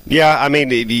 Yeah, I mean,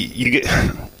 if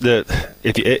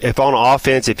on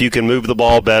offense, if you can move the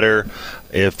ball better,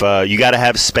 if you got to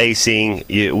have spacing,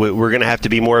 we're going to have to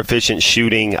be more efficient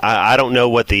shooting. I don't know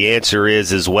what the answer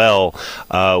is as well.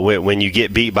 When you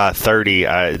get beat by 30,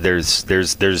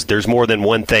 there's more than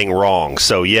one thing wrong.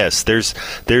 So yes, there's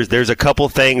a couple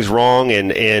things wrong,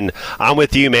 and I'm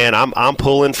with you, man. I'm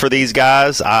pulling for these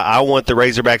guys. I want the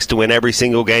Razorbacks to win every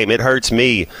single game. It hurts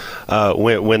me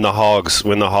when the Hogs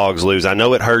lose. I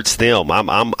know it hurts them.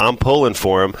 I'm pulling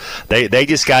for them. They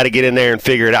just got to get in there and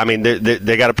figure it out. I mean,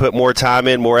 they got to put more time time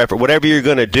in more effort, whatever you're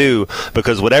going to do,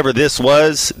 because whatever this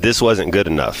wasn't good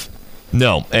enough.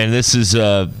 No, and this is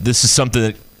something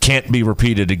that can't be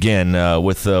repeated again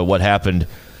with what happened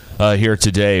here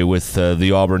today with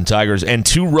the Auburn Tigers. And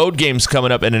 2 road games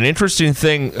coming up. And an interesting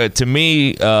thing to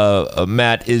me,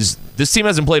 Matt, is this team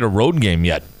hasn't played a road game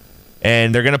yet.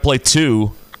 And they're going to play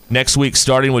 2 next week,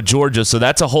 starting with Georgia. So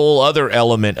that's a whole other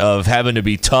element of having to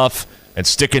be tough and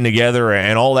sticking together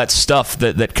and all that stuff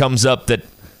that comes up that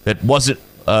wasn't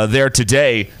there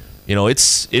today. You know,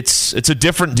 it's a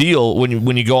different deal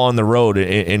when you go on the road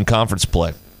in conference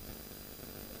play.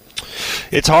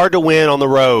 It's hard to win on the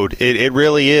road. It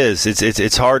really is.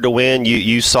 It's hard to win.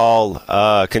 You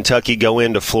saw Kentucky go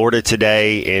into Florida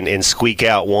today and squeak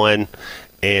out one.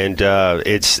 And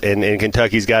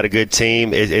Kentucky's got a good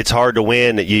team. It's hard to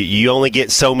win. You only get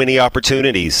so many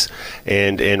opportunities,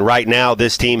 and right now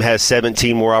this team has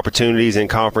 17 more opportunities in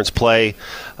conference play,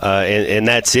 and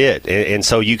that's it. And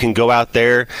so you can go out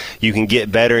there, you can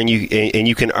get better, and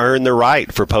you can earn the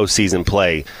right for postseason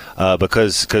play,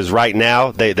 because right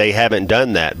now they haven't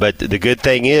done that. But the good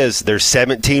thing is there's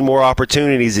 17 more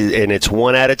opportunities, and it's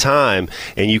one at a time,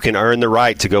 and you can earn the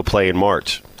right to go play in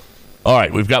March. All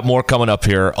right, we've got more coming up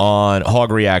here on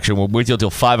Hog Reaction. We're with you until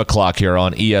 5 o'clock here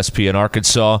on ESPN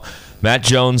Arkansas. Matt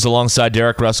Jones alongside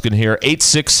Derek Ruskin here,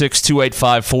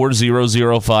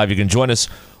 866-285-4005. You can join us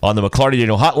on the McClarty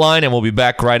Daniel Hotline, and we'll be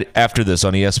back right after this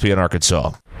on ESPN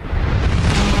Arkansas.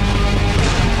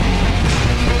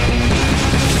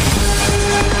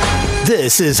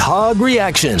 This is Hog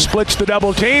Reaction. Splits the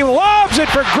double team, lobs it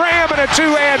for Graham, and a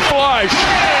 2-hand flush.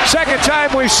 Second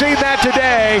time we've seen that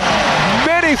today.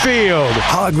 Manyfield.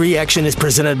 Hog Reaction is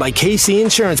presented by KC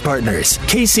Insurance Partners.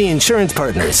 KC Insurance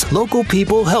Partners, local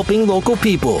people helping local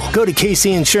people. Go to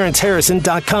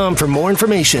kcinsuranceharrison.com for more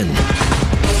information.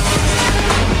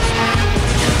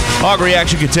 Hog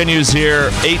Reaction continues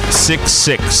here,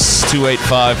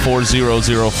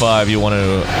 866-285-4005. You want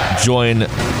to join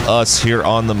us here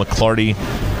on the McClarty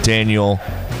Daniel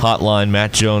Hotline.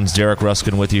 Matt Jones, Derek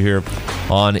Ruskin with you here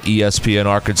on ESPN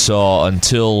Arkansas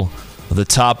until the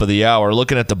top of the hour.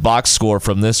 Looking at the box score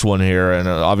from this one here, and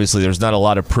obviously there's not a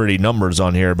lot of pretty numbers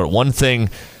on here, but one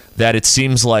thing that it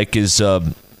seems like is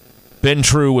been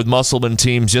true with Musselman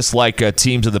teams, just like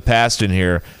teams of the past in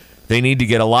here, they need to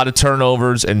get a lot of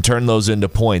turnovers and turn those into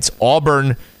points.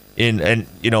 Auburn,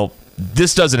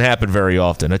 this doesn't happen very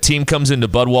often. A team comes into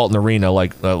Bud Walton Arena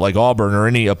like Auburn or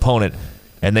any opponent,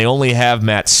 and they only have,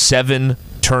 Matt, 7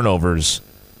 turnovers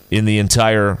in the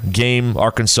entire game.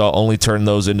 Arkansas only turned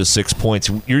those into 6 points.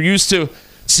 You're used to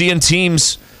seeing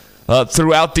teams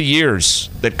throughout the years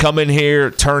that come in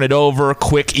here, turn it over,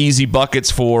 quick, easy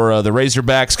buckets for the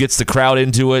Razorbacks, gets the crowd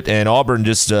into it, and Auburn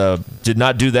just did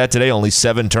not do that today, only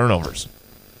 7 turnovers.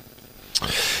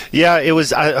 Yeah, it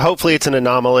was. Hopefully it's an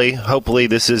anomaly. Hopefully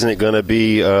this isn't going to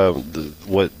be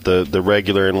the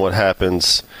regular and what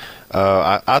happens.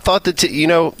 I thought that,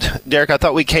 Derek, I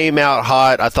thought we came out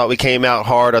hot. I thought we came out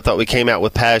hard. I thought we came out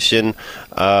with passion.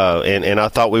 And I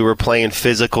thought we were playing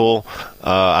physical.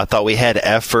 I thought we had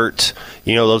effort.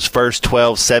 Those first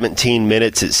 12, 17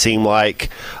 minutes, it seemed like.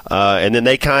 And then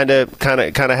they kind of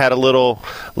had a little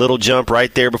jump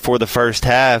right there before the first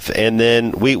half. And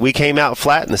then we came out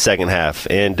flat in the second half.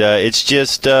 And it's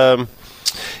just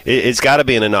it's got to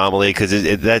be an anomaly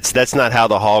because that's not how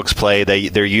the Hogs play.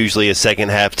 They're usually a second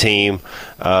half team,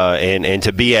 and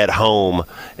to be at home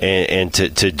and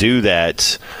to do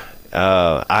that,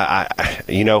 I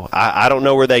don't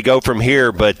know where they go from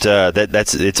here, but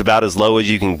it's about as low as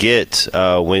you can get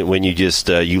when you just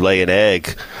you lay an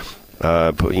egg.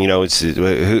 It's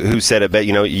who said it? But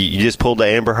you just pulled the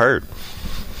Amber Heard.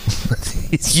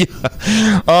 Yeah.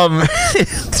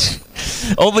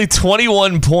 Only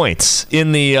 21 points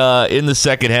in the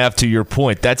second half, to your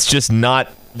point. That's just not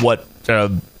what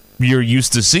you're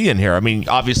used to seeing here. I mean,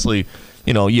 obviously,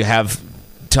 you have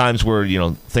times where,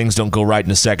 things don't go right in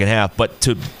the second half, but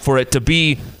for it to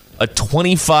be a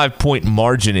 25-point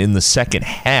margin in the second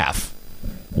half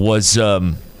was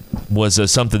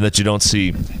something that you don't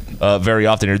see very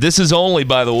often here. This is only,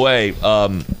 by the way,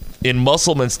 in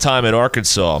Musselman's time at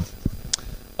Arkansas,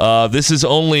 this is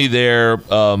only their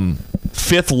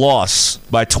 5th loss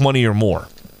by 20 or more.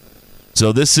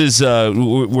 So this is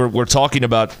we're talking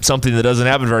about something that doesn't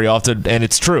happen very often, and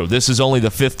it's true. This is only the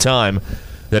 5th time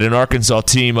that an Arkansas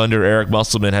team under Eric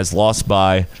Musselman has lost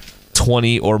by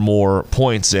 20 or more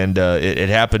points, and it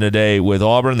happened today with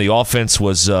Auburn. The offense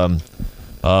was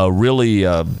really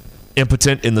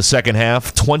impotent in the second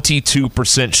half,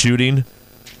 22% shooting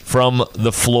from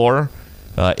the floor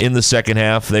in the second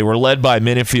half. They were led by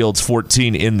Minifield's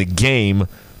 14 in the game,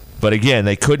 But again,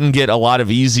 they couldn't get a lot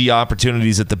of easy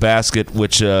opportunities at the basket,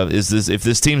 which is this. If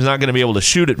this team's not going to be able to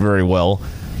shoot it very well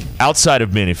outside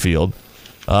of Minifield,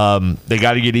 they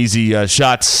got to get easy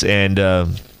shots, and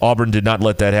Auburn did not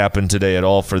let that happen today at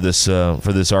all for this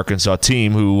Arkansas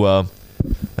team, who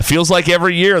it feels like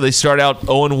every year they start out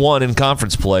 0-1 in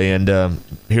conference play, and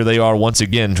here they are once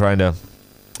again trying to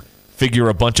figure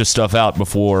a bunch of stuff out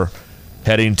before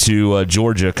heading to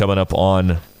Georgia coming up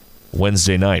on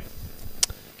Wednesday night.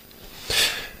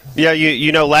 Yeah,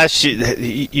 last year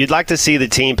you'd like to see the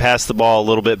team pass the ball a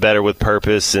little bit better with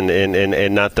purpose and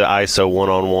not the ISO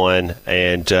one-on-one,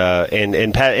 and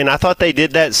I thought they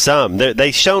did that some.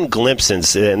 They shown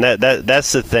glimpses, and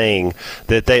that's the thing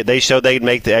that they showed they'd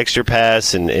make the extra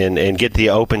pass and get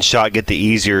the open shot, get the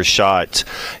easier shot,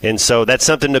 and so that's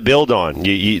something to build on.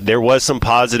 There was some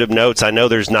positive notes. I know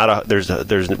there's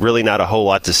really not a whole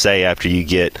lot to say after you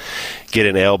get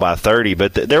an L by 30,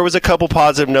 but there was a couple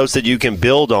positive notes that you can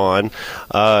build on,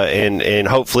 and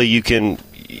hopefully you can.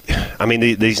 I mean,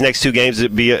 these next two games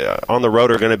that be on the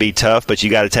road are going to be tough, but you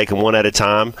got to take them one at a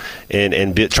time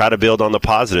and try to build on the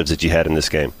positives that you had in this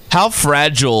game. How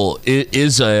fragile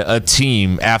is a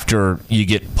team after you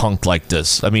get punked like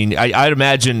this? I mean, I'd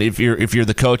imagine if you're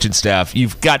the coach and staff,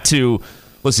 you've got to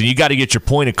listen. You got to get your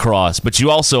point across, but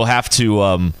you also have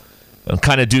to.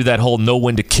 Kind of do that whole know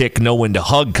when to kick, know when to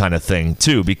hug kind of thing,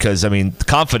 too, because, I mean,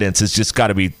 confidence has just got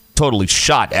to be totally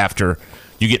shot after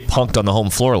you get punked on the home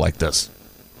floor like this.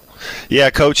 Yeah,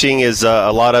 coaching is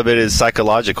a lot of it is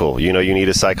psychological. You need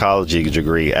a psychology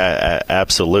degree.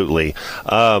 Absolutely.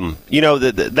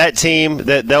 That team,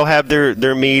 that they'll have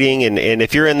their meeting, and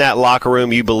if you're in that locker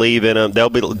room, you believe in them.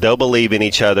 They'll believe in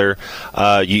each other.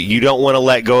 You don't want to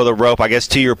let go of the rope. I guess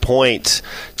to your point,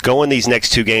 going these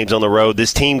next two games on the road,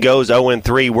 this team goes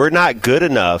 0-3. We're not good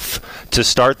enough to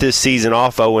start this season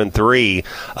off 0-3.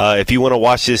 If you want to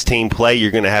watch this team play,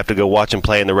 you're going to have to go watch them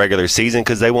play in the regular season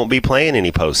because they won't be playing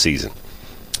any postseason.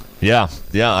 Yeah.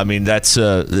 I mean, that's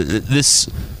this.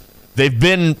 They've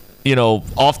been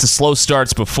off to slow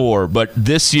starts before, but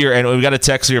this year, and we got a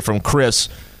text here from Chris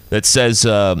that says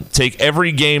take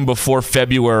every game before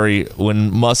February when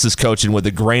Muss is coaching with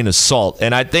a grain of salt,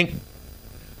 and I think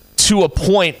to a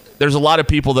point, there's a lot of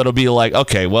people that'll be like,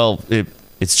 okay, well,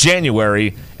 it's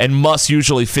January, and Muss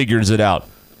usually figures it out.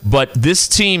 But this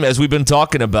team, as we've been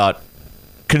talking about,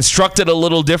 constructed a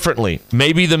little differently.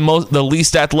 Maybe the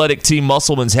least athletic team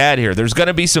Musselman's had here. There's going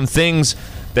to be some things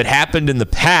that happened in the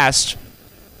past,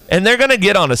 and they're going to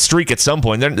get on a streak at some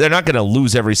point. They're not going to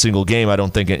lose every single game, I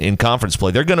don't think, in conference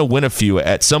play. They're going to win a few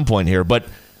at some point here, but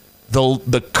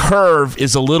the curve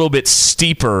is a little bit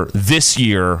steeper this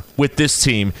year with this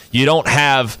team. You don't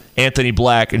have Anthony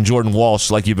Black and Jordan Walsh,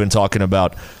 like you've been talking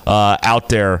about, out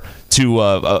there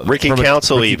to Ricky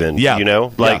Council, even. Yeah,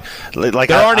 like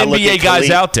there aren't NBA guys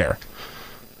out there.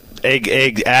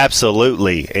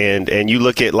 Absolutely, and you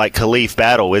look at like Khalif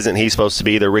Battle, isn't he supposed to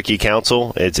be the Ricky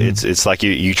Council? It's like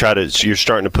you're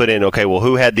starting to put in, okay, well,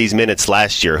 who had these minutes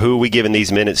last year? Who are we giving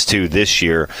these minutes to this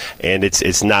year? And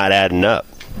it's not adding up.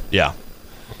 Yeah.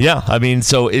 I mean,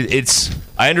 so it's.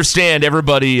 I understand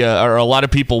everybody or a lot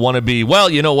of people want to be. Well,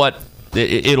 you know what?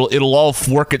 It'll all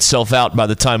work itself out by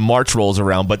the time March rolls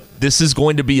around. But this is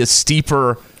going to be a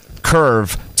steeper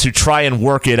curve to try and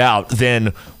work it out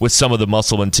than with some of the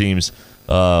Musselman teams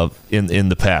in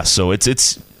the past. So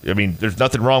it's. I mean, there's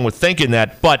nothing wrong with thinking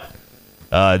that, but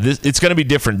it's going to be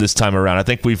different this time around. I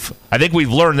think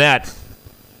we've learned that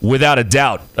without a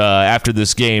doubt after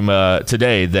this game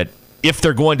today, that if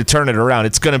they're going to turn it around,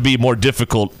 it's going to be more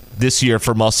difficult this year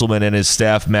for Musselman and his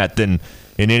staff, Matt, than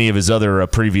in any of his other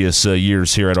previous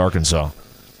years here at Arkansas.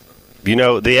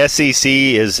 The SEC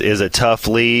is a tough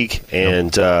league,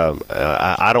 and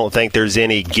I don't think there's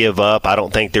any give up. I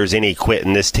don't think there's any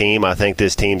quitting this team. I think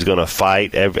this team's going to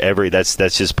fight. That's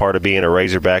just part of being a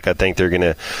Razorback. I think they're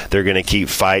gonna keep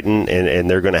fighting, and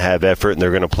they're going to have effort, and they're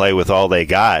going to play with all they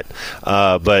got.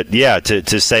 But yeah,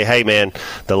 to say, hey man,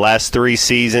 the last 3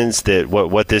 seasons that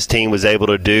what this team was able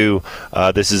to do,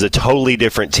 this is a totally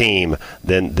different team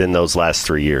than those last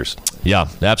 3 years. Yeah,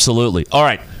 absolutely. All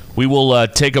right. We will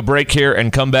take a break here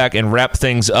and come back and wrap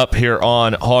things up here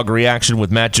on Hog Reaction with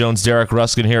Matt Jones, Derek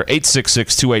Ruskin here,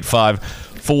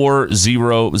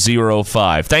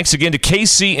 866-285-4005. Thanks again to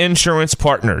KC Insurance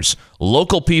Partners,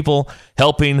 local people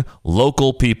helping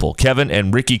local people. Kevin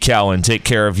and Ricky Cowan take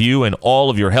care of you and all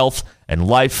of your health and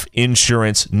life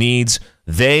insurance needs.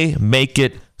 They make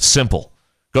it simple.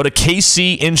 Go to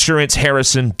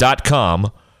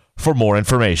kcinsuranceharrison.com for more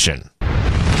information.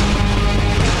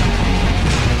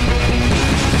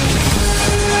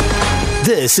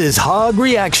 This is Hog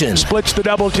Reaction. Splits the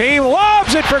double team,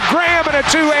 lobs it for Graham and a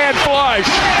two-hand flush.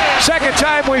 Second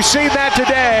time we've seen that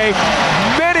today.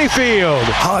 Manyfield.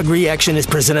 Hog Reaction is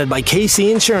presented by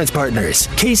KC Insurance Partners.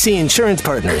 KC Insurance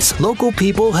Partners, local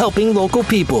people helping local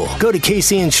people. Go to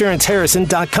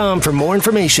kcinsuranceharrison.com for more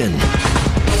information.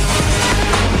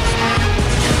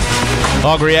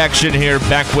 Hog Reaction here,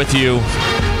 back with you.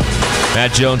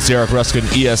 Matt Jones, Derek Ruskin,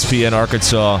 ESPN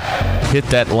Arkansas.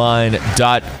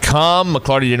 HitThatLine.com.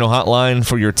 McClarty Daniel Hotline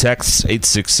for your texts,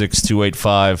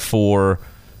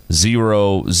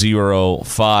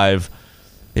 866-285-4005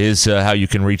 is how you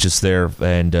can reach us there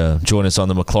and join us on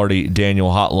the McClarty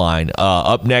Daniel Hotline.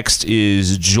 Up next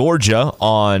is Georgia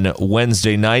on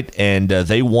Wednesday night, and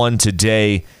they won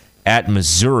today at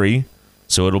Missouri,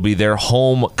 so it'll be their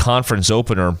home conference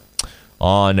opener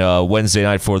on Wednesday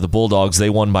night for the Bulldogs. They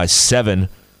won by 7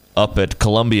 up at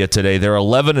Columbia today. They're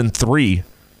 11-3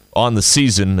 on the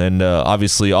season, and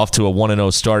obviously off to a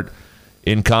 1-0 start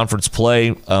in conference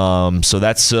play. So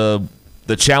that's the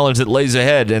challenge that lays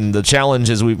ahead, and the challenge,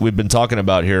 as we've been talking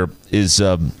about here, is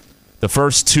the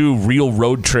first 2 real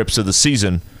road trips of the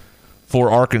season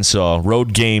for Arkansas.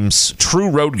 Road games, true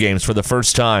road games for the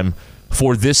first time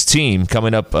for this team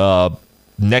coming up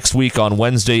next week on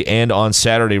Wednesday and on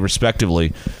Saturday,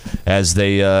 respectively, as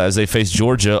they face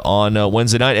Georgia on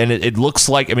Wednesday night. And it looks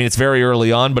like, I mean, it's very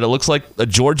early on, but it looks like a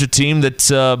Georgia team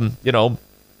that's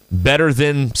better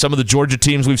than some of the Georgia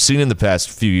teams we've seen in the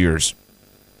past few years.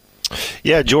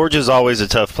 Yeah, Georgia's always a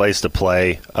tough place to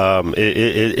play.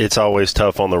 It's always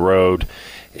tough on the road.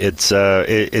 It's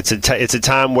a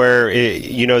time where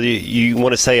you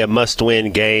want to say a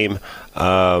must-win game.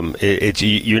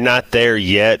 You're not there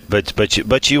yet,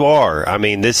 but you are. I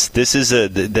mean, this is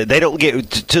they don't get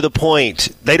to the point.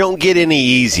 They don't get any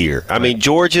easier. I mean,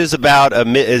 Georgia's about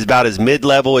as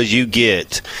mid-level as you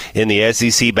get in the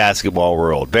SEC basketball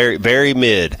world. Very, very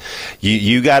mid.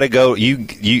 You got to go.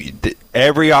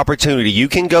 Every opportunity you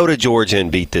can go to Georgia and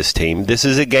beat this team. This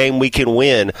is a game we can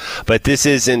win, but this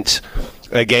isn't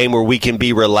a game where we can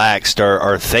be relaxed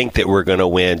or think that we're going to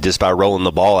win just by rolling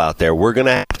the ball out there. We're going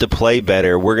to have to play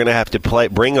better. We're going to have to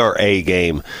bring our A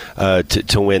game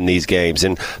to win these games.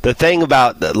 And the thing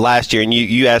about last year, and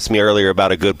you asked me earlier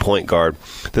about a good point guard,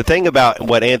 the thing about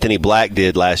what Anthony Black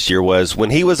did last year was when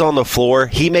he was on the floor,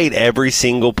 he made every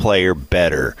single player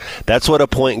better. That's what a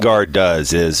point guard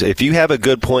does, is if you have a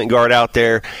good point guard out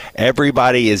there,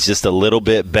 everybody is just a little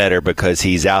bit better because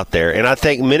he's out there. And I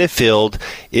think Minifield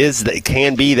can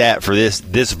be that for this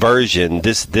version,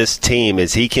 this team,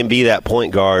 is he can be that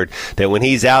point guard that when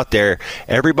he's out there,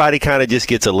 everybody kind of just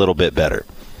gets a little bit better.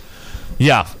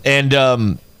 Yeah,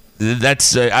 and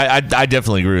that's I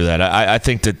definitely agree with that. I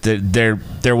think that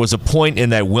there was a point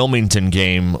in that Wilmington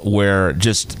game where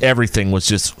just everything was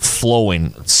just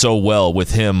flowing so well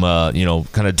with him,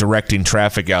 kind of directing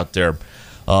traffic out there.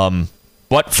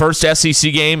 But first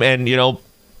SEC game, and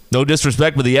no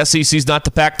disrespect, but the SEC's not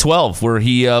the Pac-12 where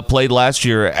he played last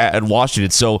year at Washington.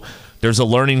 So there's a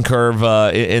learning curve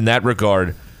in that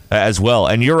regard as well.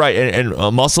 And you're right. And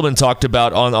Musselman talked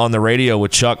about on the radio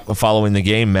with Chuck following the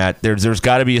game, Matt, there's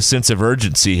got to be a sense of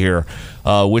urgency here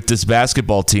with this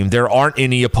basketball team. There aren't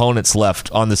any opponents left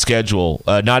on the schedule.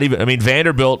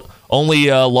 Vanderbilt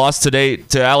only lost today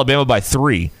to Alabama by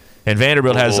 3. And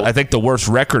Vanderbilt has, I think, the worst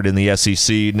record in the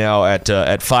SEC now at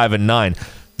 5-9.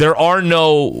 There are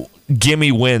no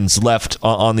gimme wins left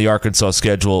on the Arkansas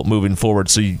schedule moving forward,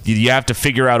 so you have to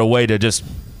figure out a way to just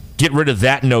get rid of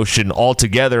that notion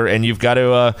altogether, and you've got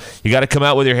to come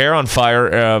out with your hair on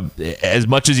fire as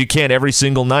much as you can every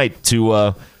single night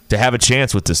to have a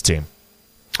chance with this team.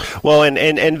 Well,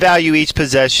 and value each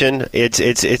possession.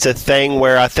 It's a thing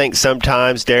where I think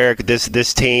sometimes, Derek,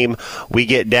 this team, we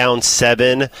get down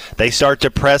 7, they start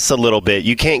to press a little bit.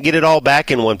 You can't get it all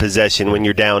back in one possession when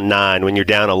you're down 9, when you're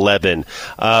down 11.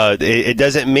 It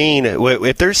doesn't mean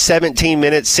if there's 17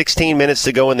 minutes, 16 minutes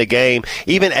to go in the game,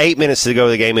 even 8 minutes to go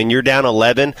in the game, and you're down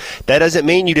 11. That doesn't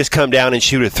mean you just come down and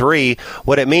shoot a 3.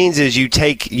 What it means is you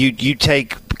take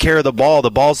care of the ball.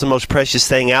 The ball's the most precious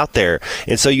thing out there,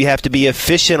 and so you have to be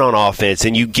efficient on offense,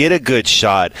 and you get a good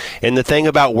shot. And the thing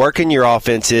about working your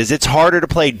offense is it's harder to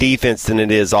play defense than it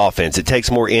is offense. It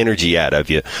takes more energy out of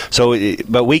you.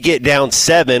 But we get down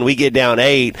 7, we get down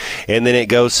 8, and then it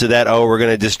goes to that, we're going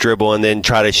to just dribble and then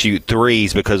try to shoot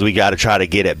 3s because we got to try to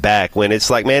get it back, when it's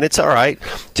like, man, it's all right.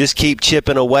 Just keep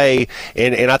chipping away,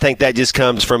 and I think that just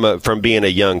comes from being a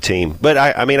young team. But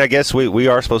I guess we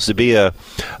are supposed to be a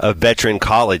veteran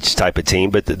college type of team,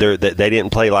 but they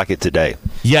didn't play like it today.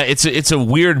 Yeah, it's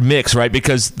a weird mix, right?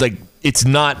 Because it's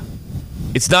not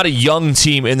a young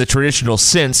team in the traditional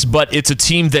sense, but it's a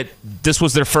team that this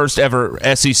was their first ever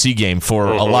SEC game for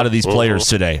a lot of these players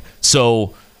today.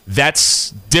 So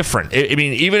that's different. I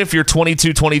mean, even if you're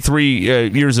 22, 23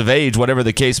 years of age, whatever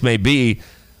the case may be,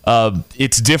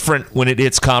 it's different when it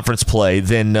hits conference play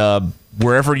than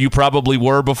wherever you probably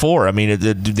were before. I mean,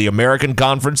 the American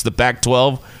Conference, the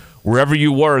Pac-12, wherever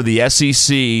you were, the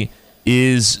SEC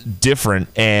is different.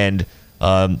 And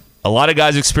a lot of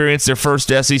guys experienced their first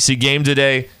SEC game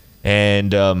today,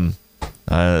 and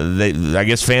I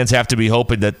guess fans have to be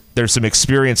hoping that there's some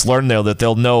experience learned there, that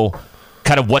they'll know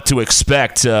kind of what to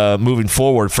expect moving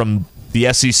forward from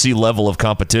the SEC level of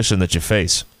competition that you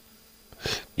face.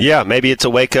 Yeah, maybe it's a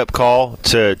wake-up call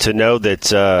to know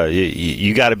that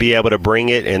you got to be able to bring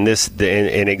it, and this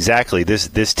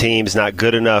team's not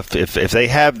good enough. If they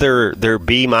have their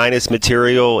B-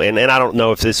 material, and I don't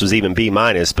know if this was even B-,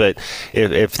 but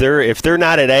if they're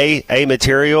not at A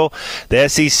material, the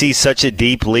SEC is such a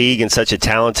deep league and such a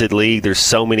talented league. There's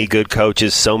so many good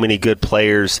coaches, so many good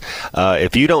players.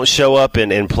 If you don't show up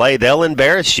and play, they'll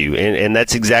embarrass you, and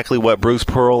that's exactly what Bruce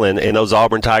Pearl and those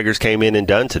Auburn Tigers came in and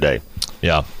done today.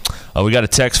 Yeah. We got a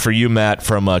text for you, Matt,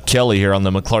 from Kelly here on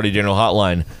the McClarty General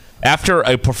Hotline. After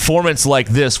a performance like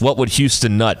this, what would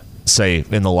Houston Nutt say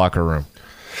in the locker room?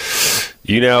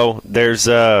 You know, there's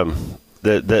the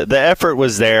effort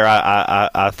was there.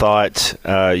 I thought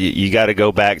you got to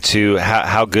go back to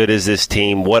how good is this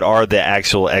team? What are the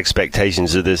actual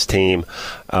expectations of this team?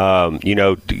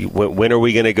 When are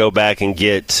we going to go back and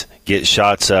get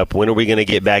shots up? When are we going to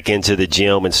get back into the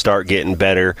gym and start getting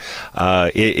better?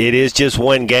 It is just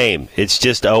one game. It's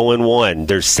just 0-1.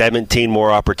 There's 17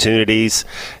 more opportunities,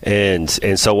 and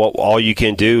so all you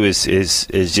can do is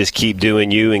just keep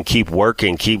doing you and keep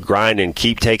working, keep grinding,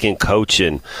 keep taking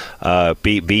coaching,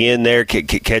 be in there,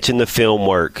 catching the film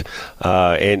work,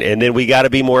 and then we got to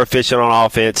be more efficient on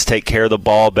offense, take care of the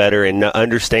ball better, and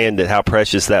understand that how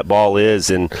precious that ball is,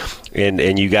 and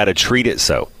you got to treat it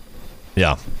so.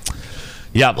 Yeah.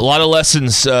 Yeah, a lot of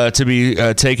lessons to be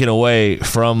taken away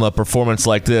from a performance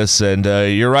like this, and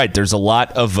you're right. There's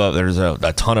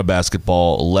a ton of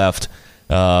basketball left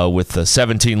with the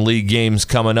 17 league games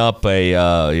coming up.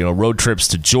 Road trips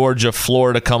to Georgia,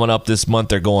 Florida coming up this month.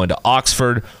 They're going to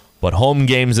Oxford, but home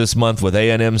games this month with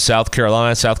A&M, South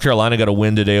Carolina. South Carolina got a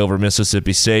win today over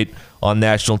Mississippi State on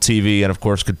national TV, and of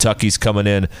course Kentucky's coming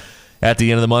in at the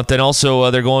end of the month, and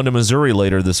also they're going to Missouri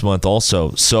later this month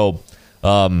also. So.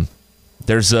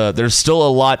 There's still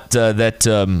a lot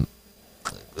that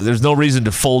there's no reason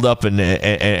to fold up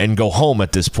and go home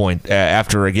at this point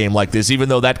after a game like this, even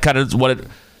though that kind of is what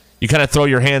you kind of throw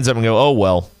your hands up and go, oh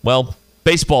well,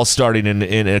 baseball's starting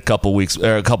in a couple weeks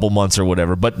or a couple months or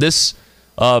whatever. But this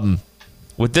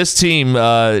with this team,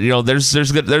 there's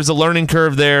a learning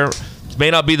curve there. It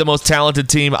may not be the most talented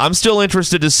team. I'm still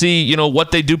interested to see what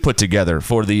they do put together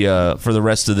for the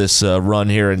rest of this run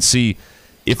here, and see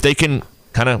if they can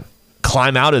kind of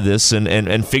climb out of this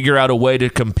and figure out a way to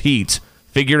compete,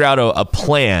 figure out a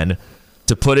plan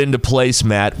to put into place,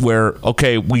 Matt, where,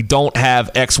 okay, we don't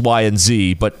have X, Y, and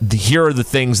Z, but here are the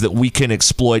things that we can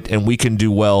exploit and we can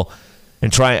do well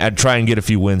and try and get a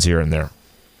few wins here and there.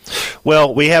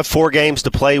 Well, we have 4 games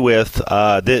to play with.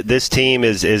 This team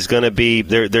is going to be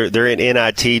they're an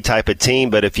NIT type of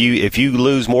team, but if you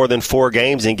lose more than 4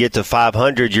 games and get to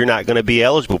 500, you're not going to be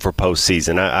eligible for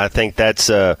postseason. I think that's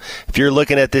if you're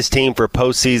looking at this team for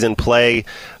postseason play,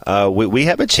 we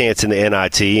have a chance in the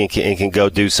NIT and can go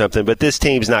do something. But this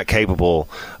team's not capable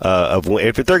of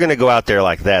if they're going to go out there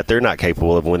like that, they're not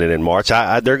capable of winning in March.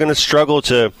 They're going to struggle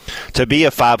to be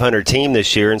a 500 team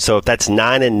this year, and so if that's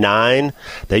 9-9.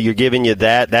 That you're giving you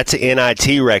that's an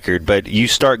NIT record, but you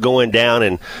start going down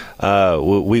and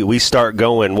we start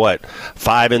going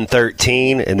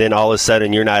 5-13, and then all of a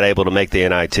sudden you're not able to make the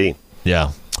NIT.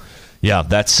 Yeah,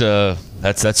 that's true.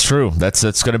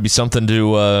 That's going to be something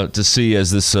to see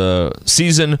as this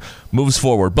season moves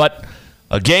forward. But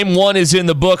game 1 is in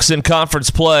the books in conference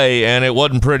play, and it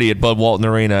wasn't pretty at Bud Walton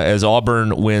Arena as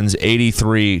Auburn wins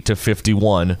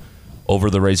 83-51.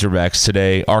 Over the Razorbacks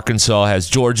today. Arkansas has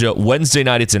Georgia Wednesday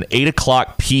night. It's an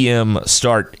 8:00 p.m.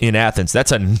 start in Athens.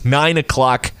 That's a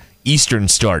 9:00 Eastern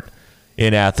start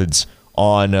in Athens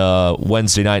on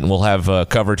Wednesday night, and we'll have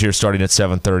coverage here starting at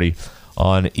 7:30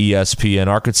 on ESPN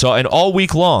Arkansas, and all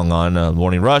week long on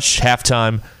Morning Rush,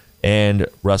 Halftime, and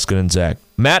Ruskin and Zach.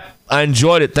 Matt, I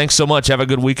enjoyed it. Thanks so much. Have a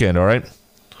good weekend, all right?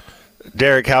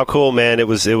 Derek, how cool, man. It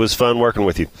was fun working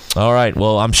with you. All right.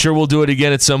 Well, I'm sure we'll do it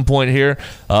again at some point here.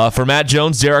 For Matt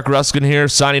Jones, Derek Ruskin here,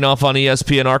 signing off on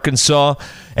ESPN Arkansas,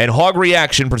 and Hog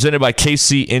Reaction presented by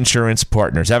KC Insurance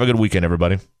Partners. Have a good weekend,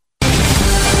 everybody.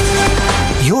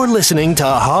 You're You're listening to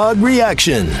Hog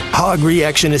Reaction. Hog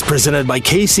Reaction is presented by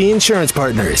KC Insurance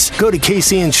Partners. Go to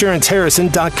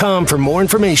kcinsuranceharrison.com for more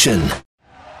information.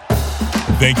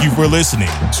 Thank you for listening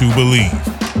to Believe.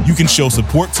 You can show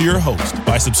support to your host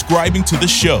by subscribing to the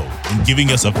show and giving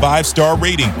us a 5-star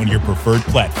rating on your preferred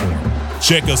platform.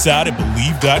 Check us out at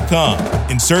Believe.com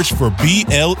and search for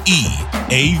BLEAV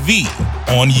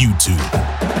on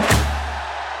YouTube.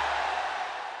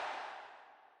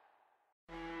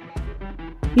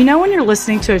 You know when you're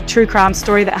listening to a true crime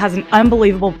story that has an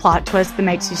unbelievable plot twist that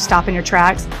makes you stop in your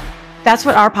tracks? That's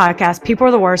what our podcast, People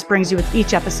Are the Worst, brings you with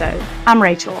each episode. I'm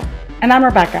Rachel. And I'm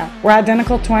Rebecca. We're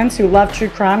identical twins who love true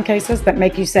crime cases that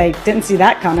make you say, didn't see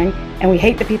that coming, and we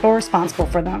hate the people responsible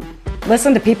for them.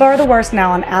 Listen to People Are the Worst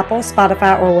now on Apple,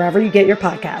 Spotify, or wherever you get your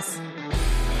podcasts.